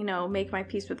 like, you know, make my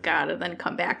peace with God and then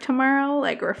come back tomorrow,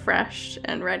 like, refreshed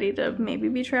and ready to maybe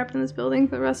be trapped in this building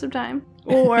for the rest of time?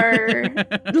 Or,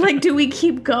 like, do we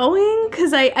keep going?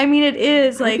 Because, I mean, it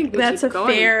is, I like, think we that's a keep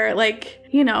going. fair, like,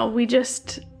 you know, we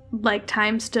just, like,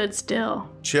 time stood still.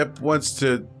 Chip wants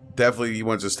to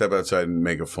step outside and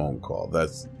make a phone call.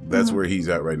 That's where he's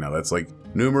at right now. That's like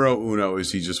numero uno is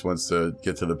he just wants to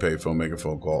get to the payphone, make a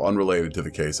phone call, unrelated to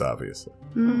the case, obviously.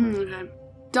 Okay.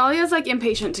 Dahlia's like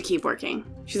impatient to keep working.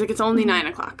 She's like, it's only 9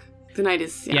 o'clock. The night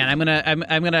is yeah, and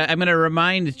I'm gonna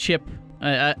remind Chip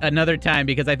another time,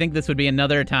 because I think this would be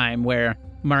another time where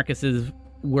Marcus's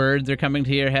words are coming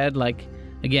to your head. Like,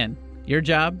 again, your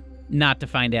job not to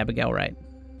find Abigail Wright.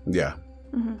 Yeah.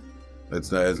 It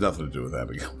has nothing to do with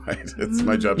Abigail, right? It's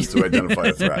my job is to identify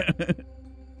a threat.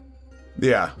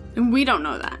 Yeah. And we don't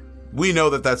know that. We know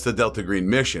that that's the Delta Green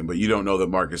mission, but you don't know that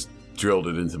Marcus drilled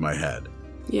it into my head.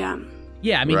 Yeah.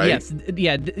 Yeah, I mean, Right? yes,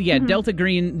 yeah. Delta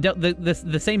Green,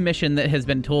 the same mission that has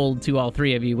been told to all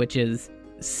 3 of you, which is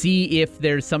see if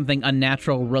there's something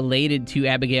unnatural related to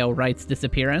Abigail Wright's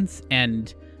disappearance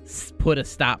and put a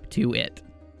stop to it.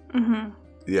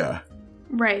 Yeah.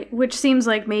 Right, which seems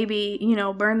like maybe, you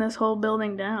know, burn this whole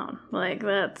building down. Like,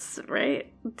 that's right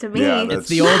to me. Yeah, It's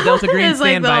the old Delta Green It's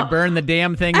like standby: the- burn the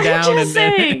damn thing I'm down just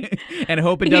saying. and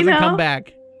hope it You doesn't know? come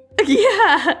back.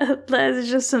 Yeah, that's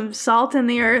just some salt in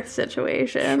the earth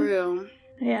situation. True.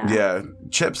 Yeah. Yeah.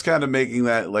 Chip's kind of making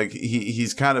that, like,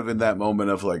 he's kind of in that moment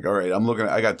of like, all right,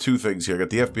 I got 2 things here. I got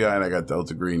the FBI and I got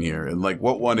Delta Green here. And like,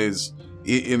 what one is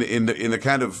in the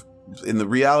kind of in the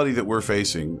reality that we're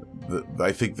facing,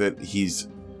 I think that he's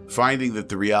finding that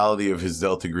the reality of his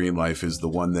Delta Green life is the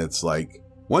one that's like,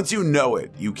 once you know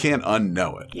it, you can't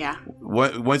unknow it. Yeah.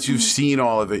 Once you've seen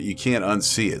all of it, you can't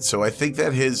unsee it. So I think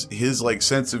that his like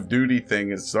sense of duty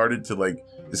thing has started to like,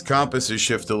 his compass has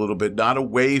shifted a little bit, not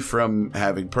away from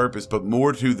having purpose, but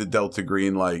more to the Delta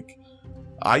Green. Like,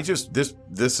 this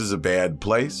is a bad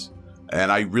place,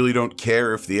 and I really don't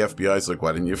care if the FBI's like,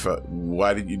 why didn't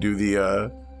you do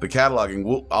the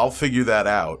cataloging? I'll figure that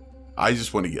out. I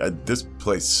just want to. This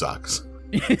place sucks.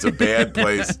 It's a bad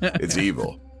place. It's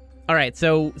evil. All right,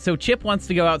 so Chip wants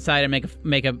to go outside and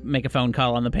make a phone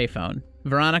call on the payphone.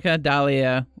 Veronica,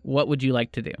 Dahlia, what would you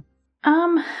like to do?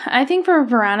 I think for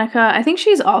Veronica, I think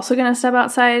she's also going to step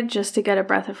outside just to get a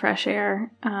breath of fresh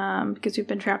air, because we've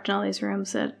been trapped in all these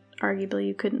rooms that arguably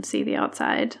you couldn't see the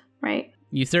outside, right?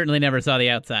 You certainly never saw the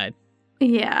outside.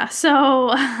 Yeah, so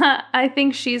I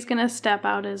think she's going to step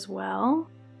out as well.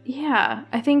 Yeah,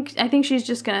 I think she's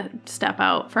just going to step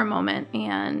out for a moment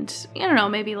and, I don't know,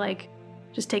 maybe like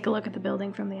just take a look at the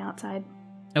building from the outside.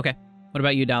 Okay. What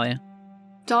about you, Dahlia?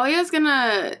 Dahlia's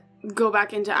gonna go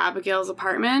back into Abigail's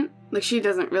apartment. Like, she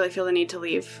doesn't really feel the need to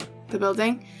leave the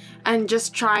building. And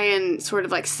just try and sort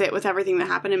of, like, sit with everything that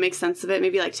happened and make sense of it.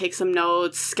 Maybe, like, take some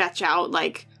notes, sketch out,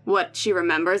 like, what she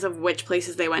remembers of which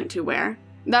places they went to where.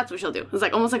 That's what she'll do. It's,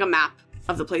 like, almost like a map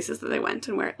of the places that they went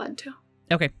and where it led to.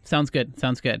 Okay. Sounds good.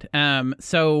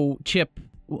 So, Chip,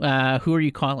 who are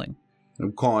you calling?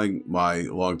 I'm calling my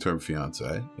long-term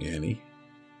fiance, Annie.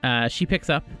 She picks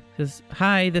up, says,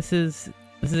 "Hi, this is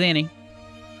Annie."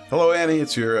 Hello, Annie.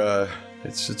 It's your,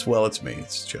 it's me.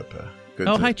 It's Chip.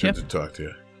 Hi, Chip. Good to talk to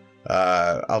you.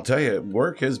 I'll tell you,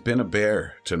 work has been a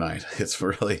bear tonight. It's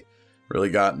really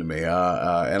gotten to me.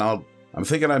 And I'm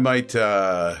thinking I might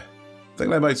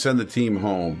send the team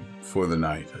home for the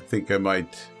night. I think I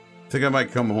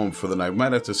might come home for the night. We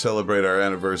might have to celebrate our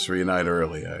anniversary night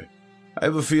early. I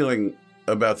have a feeling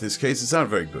about this case. It's not a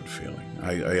very good feeling.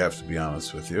 I have to be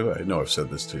honest with you. I know I've said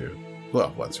this to you,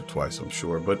 well, once or twice, I'm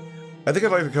sure, but I think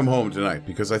I'd like to come home tonight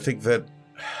because I think that,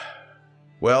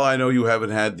 well, I know you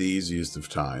haven't had the easiest of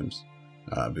times,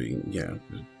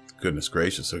 goodness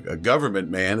gracious, a government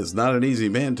man is not an easy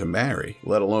man to marry,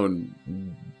 let alone,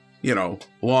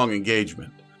 long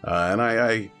engagement. And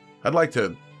I'd like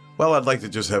to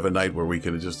just have a night where we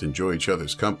could just enjoy each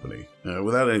other's company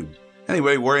without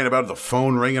anybody worrying about the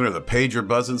phone ringing or the pager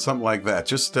buzzing, something like that.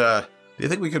 Just, do you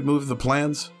think we could move the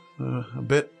plans a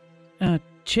bit?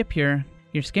 Chip, you're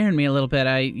scaring me a little bit.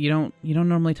 You don't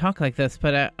normally talk like this,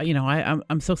 but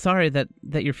I'm so sorry that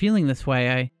you're feeling this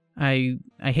way. I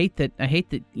hate that. I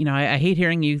hate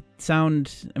hearing you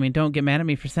sound. I mean, don't get mad at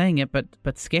me for saying it,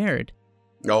 but scared.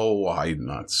 Oh, I'm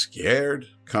not scared.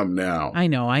 Come now. I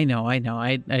know.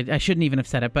 I shouldn't even have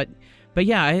said it, but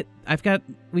yeah,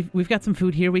 we've got some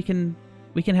food here. We can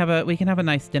have a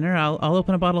nice dinner. I'll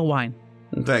open a bottle of wine.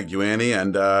 Thank you, Annie,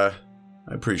 and I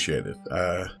appreciate it.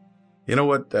 You know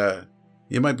what?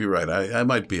 You might be right. I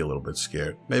might be a little bit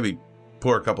scared. Maybe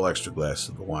pour a couple extra glasses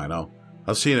of the wine.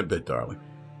 I'll see you in a bit, darling.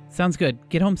 Sounds good.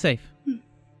 Get home safe.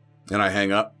 And I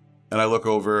hang up, and I look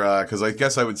over, because I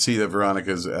guess I would see that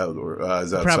Veronica's is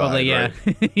outside. Probably, yeah.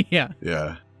 Right? Yeah.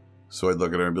 Yeah. So I'd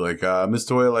look at her and be like, Miss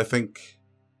Doyle, I think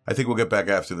we'll get back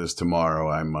after this tomorrow.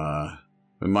 I'm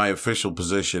in my official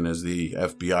position as the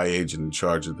FBI agent in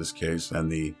charge of this case, and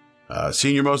the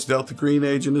senior-most Delta Green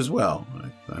agent as well.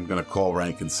 I'm going to call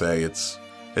rank and say it's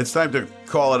time to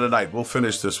call it a night. We'll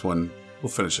finish this one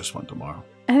tomorrow.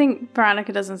 I think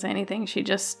Veronica doesn't say anything. She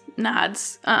just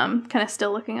nods, kind of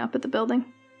still looking up at the building.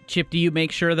 Chip, do you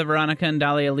make sure that Veronica and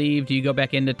Dahlia leave? Do you go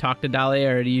back in to talk to Dahlia,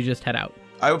 or do you just head out?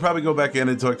 I would probably go back in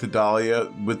and talk to Dahlia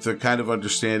with the kind of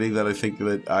understanding that I think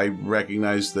that I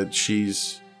recognize that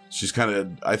she's kind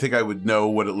of, I think I would know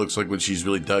what it looks like when she's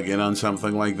really dug in on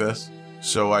something like this.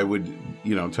 So I would,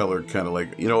 tell her kind of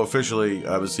like, officially,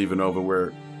 obviously, Ivanova,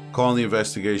 we're calling the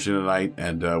investigation tonight,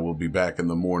 and we'll be back in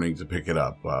the morning to pick it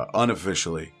up.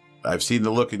 Unofficially, I've seen the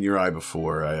look in your eye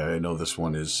before. I know this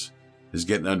one is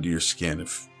getting under your skin.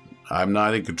 If I'm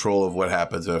not in control of what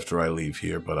happens after I leave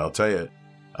here, but I'll tell you,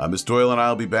 Miss Doyle and I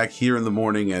will be back here in the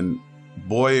morning, and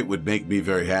boy, it would make me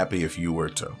very happy if you were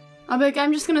too. I'll be like,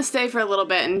 I'm just going to stay for a little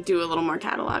bit and do a little more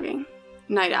cataloging.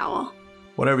 Night owl.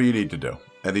 Whatever you need to do.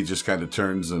 And he just kind of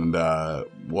turns and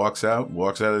walks out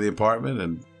of the apartment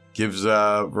and gives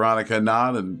Veronica a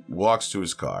nod and walks to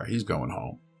his car. He's going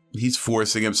home. He's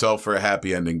forcing himself for a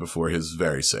happy ending before his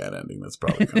very sad ending. That's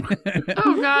probably coming.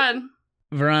 Oh, God.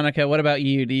 Veronica, what about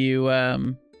you? Do you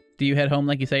head home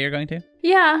like you say you're going to?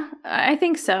 Yeah, I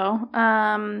think so.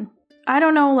 I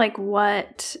don't know,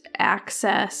 what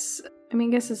access I mean,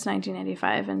 I guess it's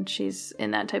 1995 and she's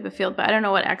in that type of field, but I don't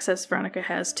know what access Veronica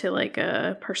has to like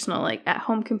a personal like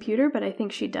at-home computer, but I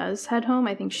think she does head home.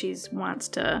 I think she wants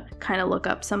to kind of look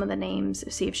up some of the names,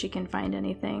 see if she can find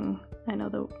anything. I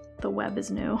know the web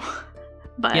is new.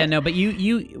 But yeah, no, but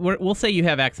we'll say you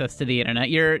have access to the internet.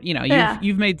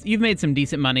 You've made some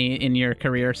decent money in your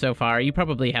career so far. You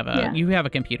probably have a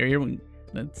computer.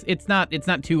 It's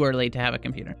not too early to have a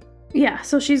computer. Yeah,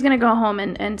 so she's gonna go home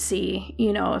and see,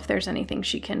 if there's anything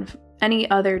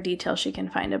any other details she can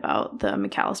find about the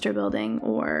McAllister building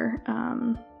or,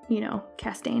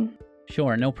 Castaigne.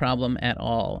 Sure, no problem at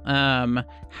all.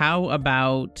 How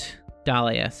about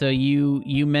Dahlia? So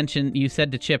you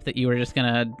said to Chip that you were just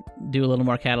gonna do a little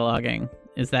more cataloging.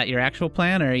 Is that your actual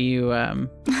plan, or are you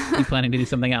planning to do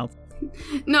something else?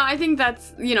 No, I think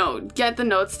that's, get the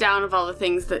notes down of all the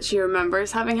things that she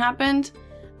remembers having happened,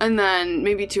 and then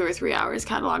maybe 2 or 3 hours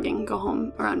cataloging, go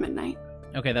home around midnight.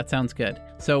 Okay, that sounds good.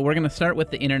 So we're going to start with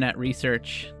the internet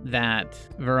research that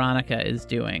Veronica is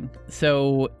doing.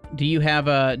 So do you have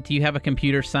a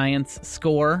computer science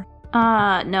score?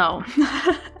 No.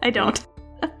 I don't.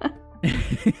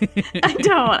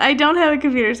 I don't have a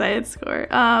computer science score.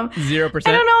 0%?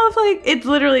 I don't know if it's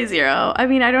literally 0. I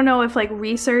mean, I don't know if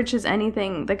research is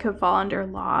anything that could fall under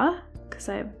law, because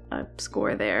I have a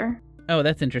score there. Oh,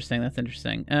 that's interesting.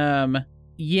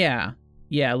 Yeah,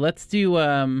 let's do,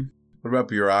 What about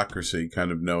bureaucracy,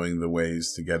 kind of knowing the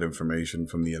ways to get information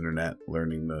from the internet,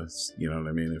 learning this, you know what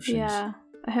I mean? If she's, yeah,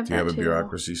 I have do you that have a too.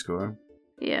 bureaucracy score?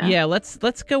 Yeah. Yeah, let's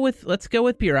go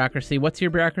with bureaucracy. What's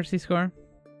your bureaucracy score?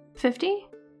 50? All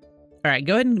right,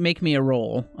 go ahead and make me a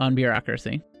roll on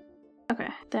bureaucracy. Okay,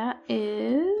 that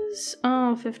is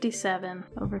 57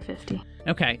 over 50.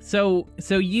 Okay, so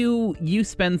you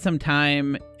spend some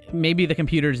time. Maybe the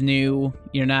computer's new.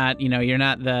 You're not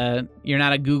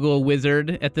a Google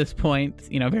wizard at this point.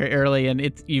 Very early, and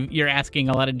you're asking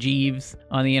a lot of Jeeves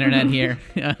on the internet here.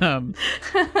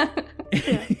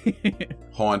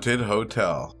 Haunted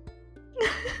hotel.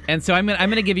 And so I'm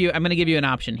gonna give you an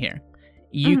option here.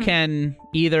 You can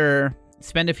either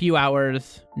spend a few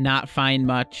hours, not find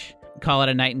much, call it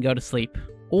a night, and go to sleep,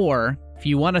 or if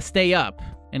you want to stay up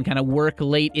and kind of work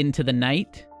late into the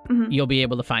night, you'll be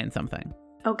able to find something.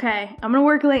 Okay, I'm gonna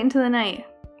work late into the night.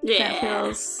 Yeah. That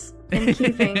feels in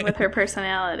keeping with her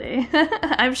personality.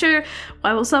 I'm sure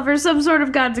I will suffer some sort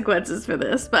of consequences for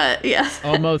this, but yes.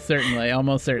 Almost certainly.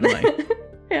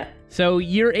 Yeah. So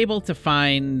you're able to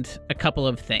find a couple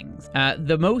of things.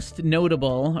 The most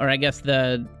notable, or I guess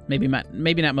maybe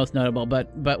not most notable,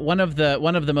 but one of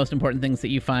the most important things that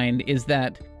you find is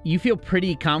that you feel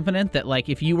pretty confident that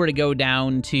if you were to go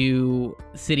down to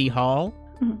City Hall,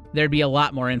 there'd be a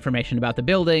lot more information about the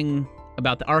building,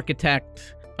 about the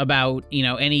architect, about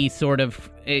any sort of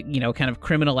kind of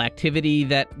criminal activity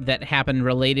that happened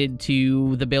related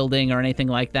to the building or anything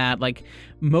like that.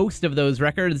 Most of those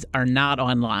records are not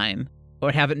online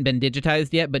or haven't been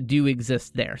digitized yet, but do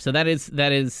exist there. So that is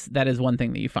one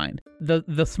thing that you find.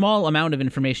 The small amount of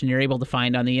information you're able to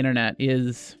find on the internet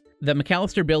is the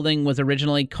McAllister building was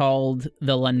originally called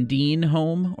the Lundeen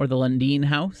Home or the Lundeen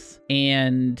House,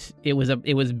 and it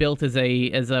was built as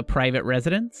a private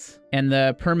residence. And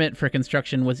the permit for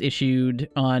construction was issued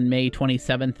on May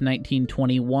 27th,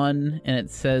 1921, and it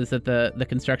says that the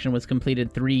construction was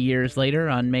completed 3 years later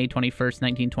on May 21st,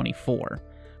 1924.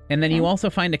 And then you also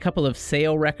find a couple of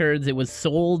sale records. It was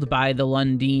sold by the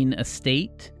Lundeen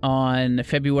estate on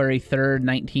February 3rd,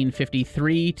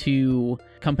 1953 to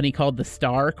a company called the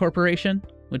Star Corporation,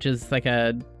 which is like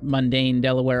a mundane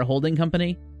Delaware holding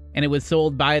company. And it was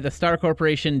sold by the Star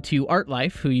Corporation to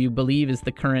ArtLife, who you believe is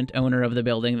the current owner of the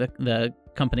building, the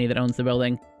company that owns the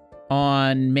building,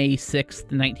 on May 6th,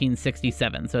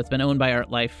 1967. So it's been owned by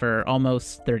ArtLife for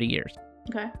almost 30 years.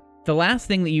 Okay. The last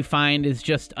thing that you find is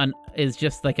just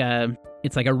like a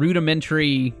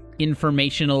rudimentary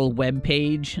informational web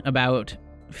page about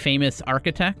famous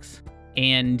architects,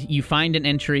 and you find an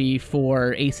entry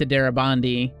for Asa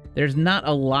Darabandi. There's not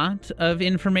a lot of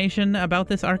information about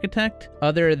this architect,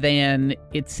 other than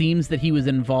it seems that he was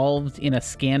involved in a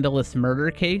scandalous murder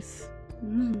case,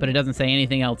 but it doesn't say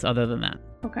anything else other than that.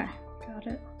 Okay, got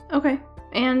it. Okay.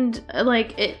 And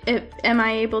am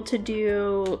I able to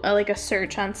do a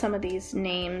search on some of these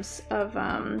names of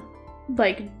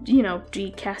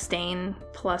G. Castaigne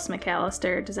plus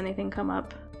McAllister? Does anything come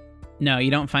up? No,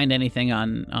 you don't find anything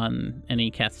on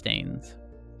any Castaignes.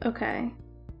 Okay.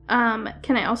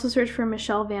 Can I also search for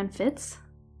Michelle Van Fitz?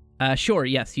 Sure.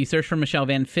 Yes, you search for Michelle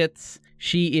Van Fitz.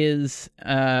 She is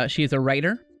a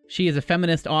writer. She is a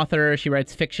feminist author. She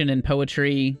writes fiction and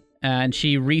poetry. And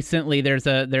she recently there's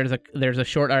a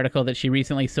short article that she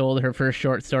recently sold her first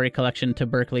short story collection to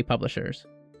Berkeley Publishers.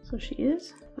 So she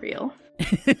is real.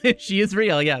 She is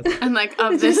real, yes. And like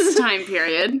of this time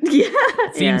period. Yeah.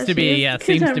 Seems to be, yeah,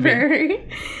 seems to be. Contemporary.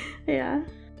 Yeah.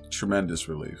 Tremendous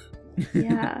relief.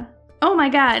 Yeah. Oh my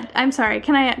God. I'm sorry.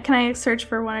 Can I search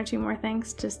for one or two more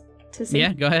things just to see?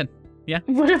 Yeah, go ahead. Yeah.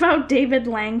 What about David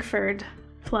Langford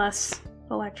plus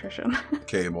electrician?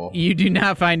 Cable. You do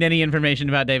not find any information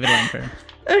about David Langford.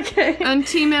 Okay. And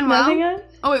T. Nothing Manuel. else?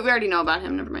 Oh wait, we already know about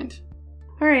him. Never mind.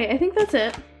 All right. I think that's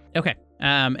it. Okay.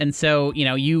 And so,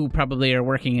 you probably are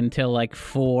working until like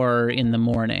 4 in the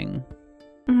morning.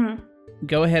 Mm-hmm.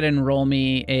 Go ahead and roll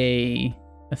me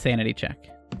a sanity check.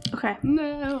 Okay.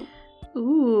 No.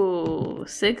 Ooh,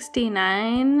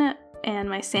 69, and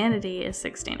my sanity is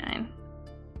 69.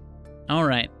 All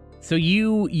right. So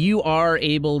you are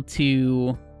able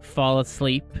to fall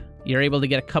asleep. You're able to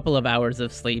get a couple of hours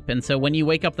of sleep. And so when you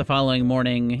wake up the following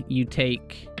morning, you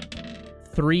take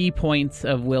 3 points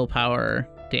of willpower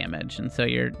damage. And so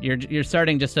you're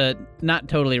starting just not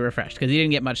totally refreshed because you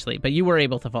didn't get much sleep, but you were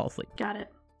able to fall asleep. Got it.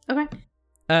 Okay.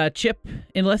 Chip,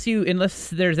 unless you want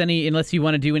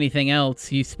to do anything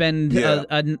else, you spend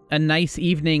a nice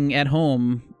evening at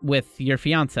home with your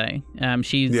fiance.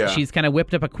 She's kind of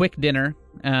whipped up a quick dinner,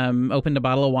 opened a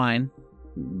bottle of wine.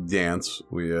 Dance.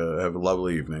 We have a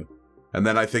lovely evening. And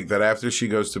then I think that after she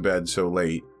goes to bed so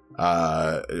late,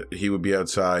 he would be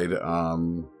outside,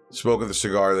 smoking the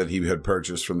cigar that he had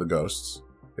purchased from the ghosts,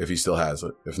 if he still has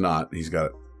it. If not, he's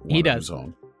got one of his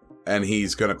own. And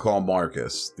he's going to call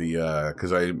Marcus,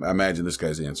 because I imagine this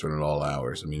guy's answering at all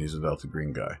hours. I mean, he's a Delta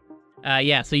Green guy.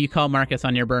 Yeah, so you call Marcus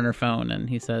on your burner phone, and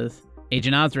he says,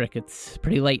 Agent Osric, it's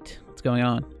pretty late. What's going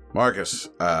on? Marcus,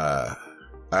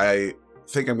 I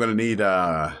think I'm going to need,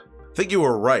 I think you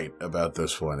were right about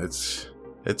this one. It's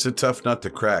a tough nut to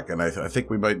crack, and I think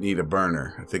we might need a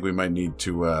burner. I think we might need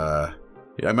to,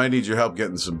 I might need your help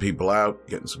getting some people out,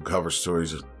 getting some cover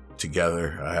stories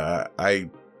together.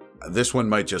 This one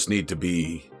might just need to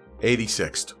be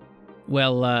 86th.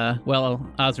 Well,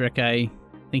 Osric, I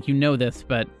think you know this,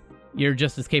 but you're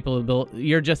just as capable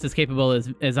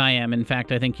as I am. In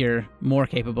fact, I think you're more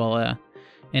capable.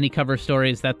 Any cover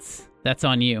stories, that's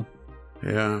on you.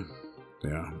 Yeah,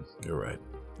 you're right.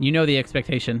 You know the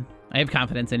expectation. I have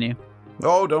confidence in you.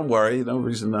 Oh, don't worry. No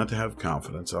reason not to have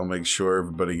confidence. I'll make sure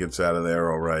everybody gets out of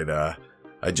there all right.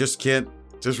 I just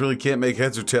really can't make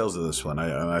heads or tails of this one.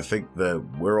 I think that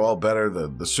we're all better.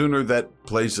 The sooner that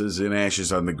place is in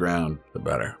ashes on the ground, the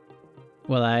better.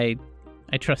 Well, I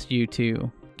trust you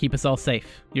to keep us all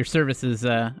safe. Your service is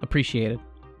appreciated.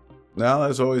 Now,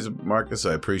 as always, Marcus,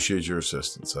 I appreciate your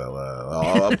assistance.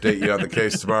 I'll update you on the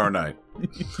case tomorrow night.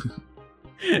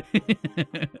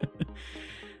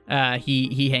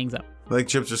 He hangs up. Like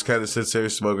Chip just kind of sits there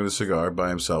smoking a cigar by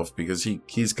himself because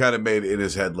he's kind of made in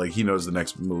his head like he knows the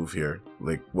next move here,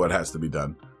 like what has to be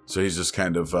done. So he's just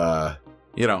kind of,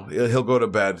 he'll go to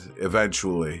bed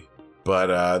eventually.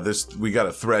 But we got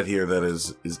a threat here that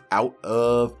is out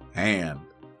of hand.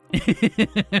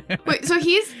 Wait, so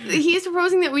he's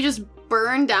proposing that we just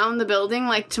burn down the building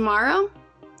like tomorrow?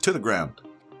 To the ground.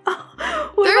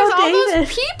 There's all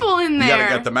those people in there. You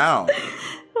gotta get them out.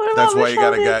 That's why you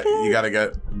gotta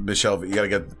get Michelle. You gotta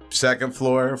get second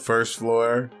floor, first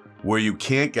floor. Where you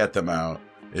can't get them out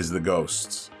is the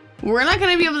ghosts. We're not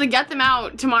gonna be able to get them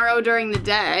out tomorrow during the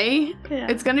day. Yeah.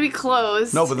 It's gonna be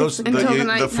closed. No, but until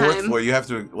the fourth floor, you have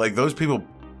to those people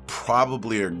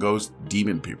probably are ghost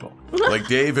demon people. Like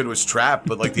David was trapped,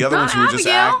 but like the other ones who were just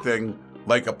acting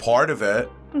like a part of it.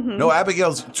 Mm-hmm. No,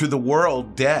 Abigail's to the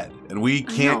world dead, and we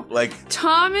can't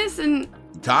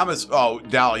Thomas,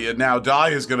 Dahlia. Now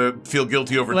Dahlia's going to feel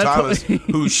guilty over Thomas,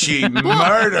 who she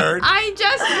murdered. I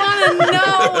just want to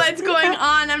know what's going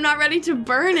on. I'm not ready to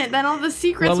burn it. Then all the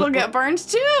secrets will get burned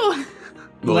too.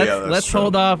 Let's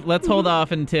hold off. Let's hold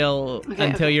off until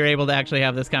you're able to actually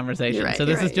have this conversation. Right, so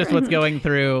this is just what's going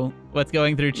through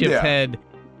Chip's head.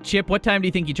 Chip, what time do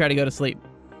you think you try to go to sleep?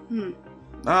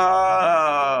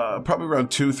 Probably around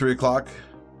 2-3 o'clock.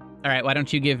 All right, why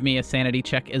don't you give me a sanity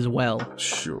check as well?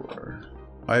 Sure.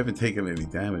 I haven't taken any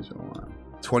damage in a while.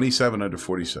 27 under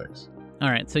 46. All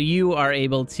right, so you are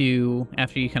able to,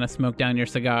 after you kind of smoke down your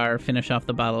cigar, finish off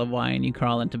the bottle of wine, you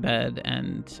crawl into bed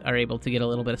and are able to get a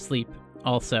little bit of sleep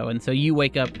also. And so you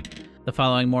wake up the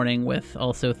following morning with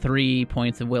also 3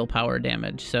 points of willpower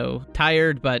damage. So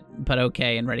tired, but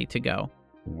okay and ready to go.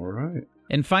 All right.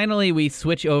 And finally, we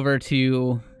switch over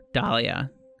to Dahlia,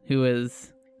 who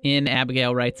is in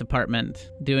Abigail Wright's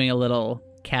apartment doing a little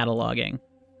cataloging.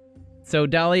 So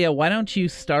Dahlia, why don't you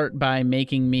start by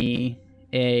making me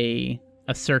a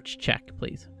search check,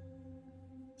 please?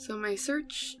 So my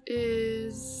search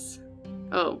is...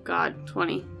 Oh, God,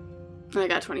 20. I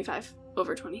got 25.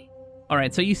 Over 20. All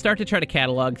right, so you start to try to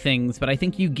catalog things, but I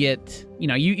think you get,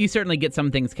 you certainly get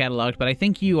some things cataloged, but I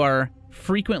think you are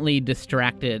frequently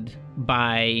distracted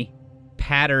by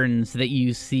patterns that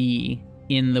you see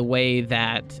in the way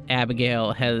that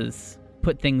Abigail has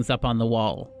put things up on the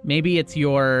wall. Maybe it's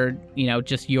your,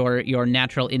 just your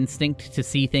natural instinct to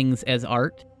see things as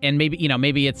art, and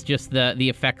maybe it's just the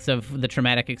effects of the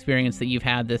traumatic experience that you've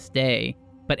had this day.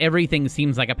 But everything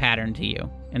seems like a pattern to you.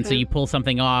 And so you pull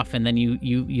something off and then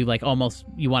you like almost,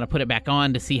 you want to put it back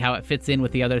on to see how it fits in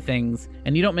with the other things.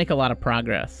 And you don't make a lot of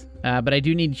progress. But I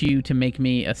do need you to make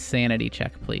me a sanity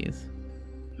check, please.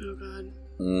 Oh, God.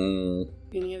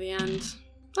 Beginning of the end.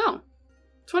 Oh,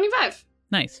 25.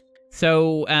 Nice.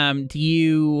 So do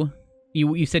you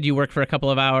said you work for a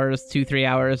couple of hours, 2-3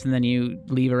 hours, and then you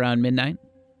leave around midnight?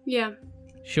 Yeah.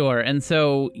 Sure. And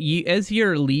so as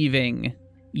you're leaving,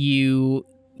 you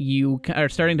are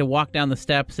starting to walk down the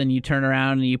steps and you turn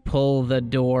around and you pull the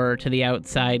door to the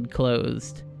outside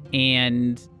closed.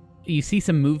 And you see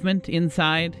some movement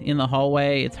inside in the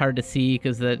hallway. It's hard to see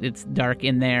because it's dark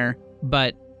in there.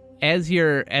 But as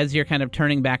you're kind of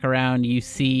turning back around, you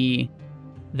see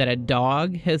that a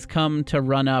dog has come to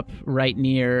run up right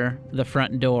near the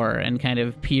front door and kind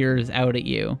of peers out at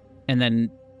you and then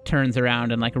turns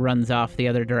around and like runs off the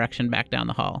other direction back down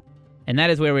the hall. And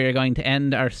that is where we are going to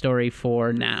end our story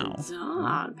for now.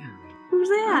 Dog. Who's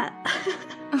that?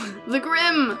 The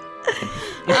Grim.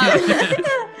 I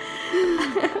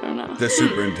don't know. The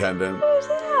superintendent. Who's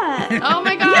that? Oh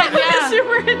my God, yeah.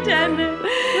 Superintendent.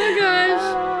 Oh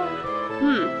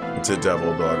gosh. It's a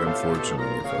devil dog,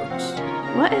 unfortunately, folks.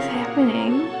 What is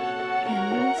happening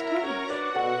in this place?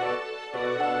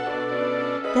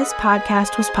 This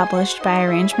podcast was published by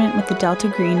arrangement with the Delta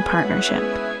Green Partnership.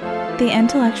 The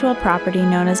intellectual property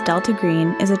known as Delta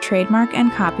Green is a trademark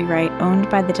and copyright owned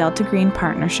by the Delta Green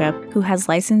Partnership, who has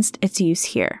licensed its use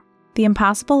here. The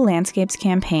Impossible Landscapes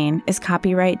campaign is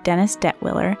copyright Dennis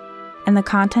Detwiller, and the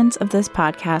contents of this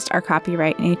podcast are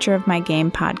copyright Nature of My Game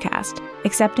podcast,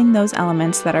 excepting those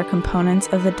elements that are components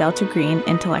of the Delta Green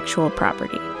intellectual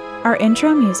property. Our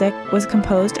intro music was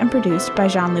composed and produced by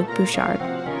Jean-Luc Bouchard.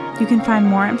 You can find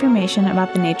more information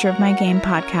about the Nature of My Game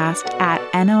podcast at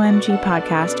NOMG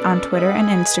Podcast on Twitter and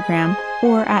Instagram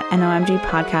or at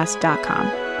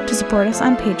nomgpodcast.com. To support us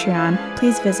on Patreon,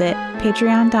 please visit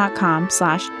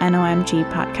patreon.com/NOMG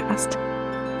Podcast.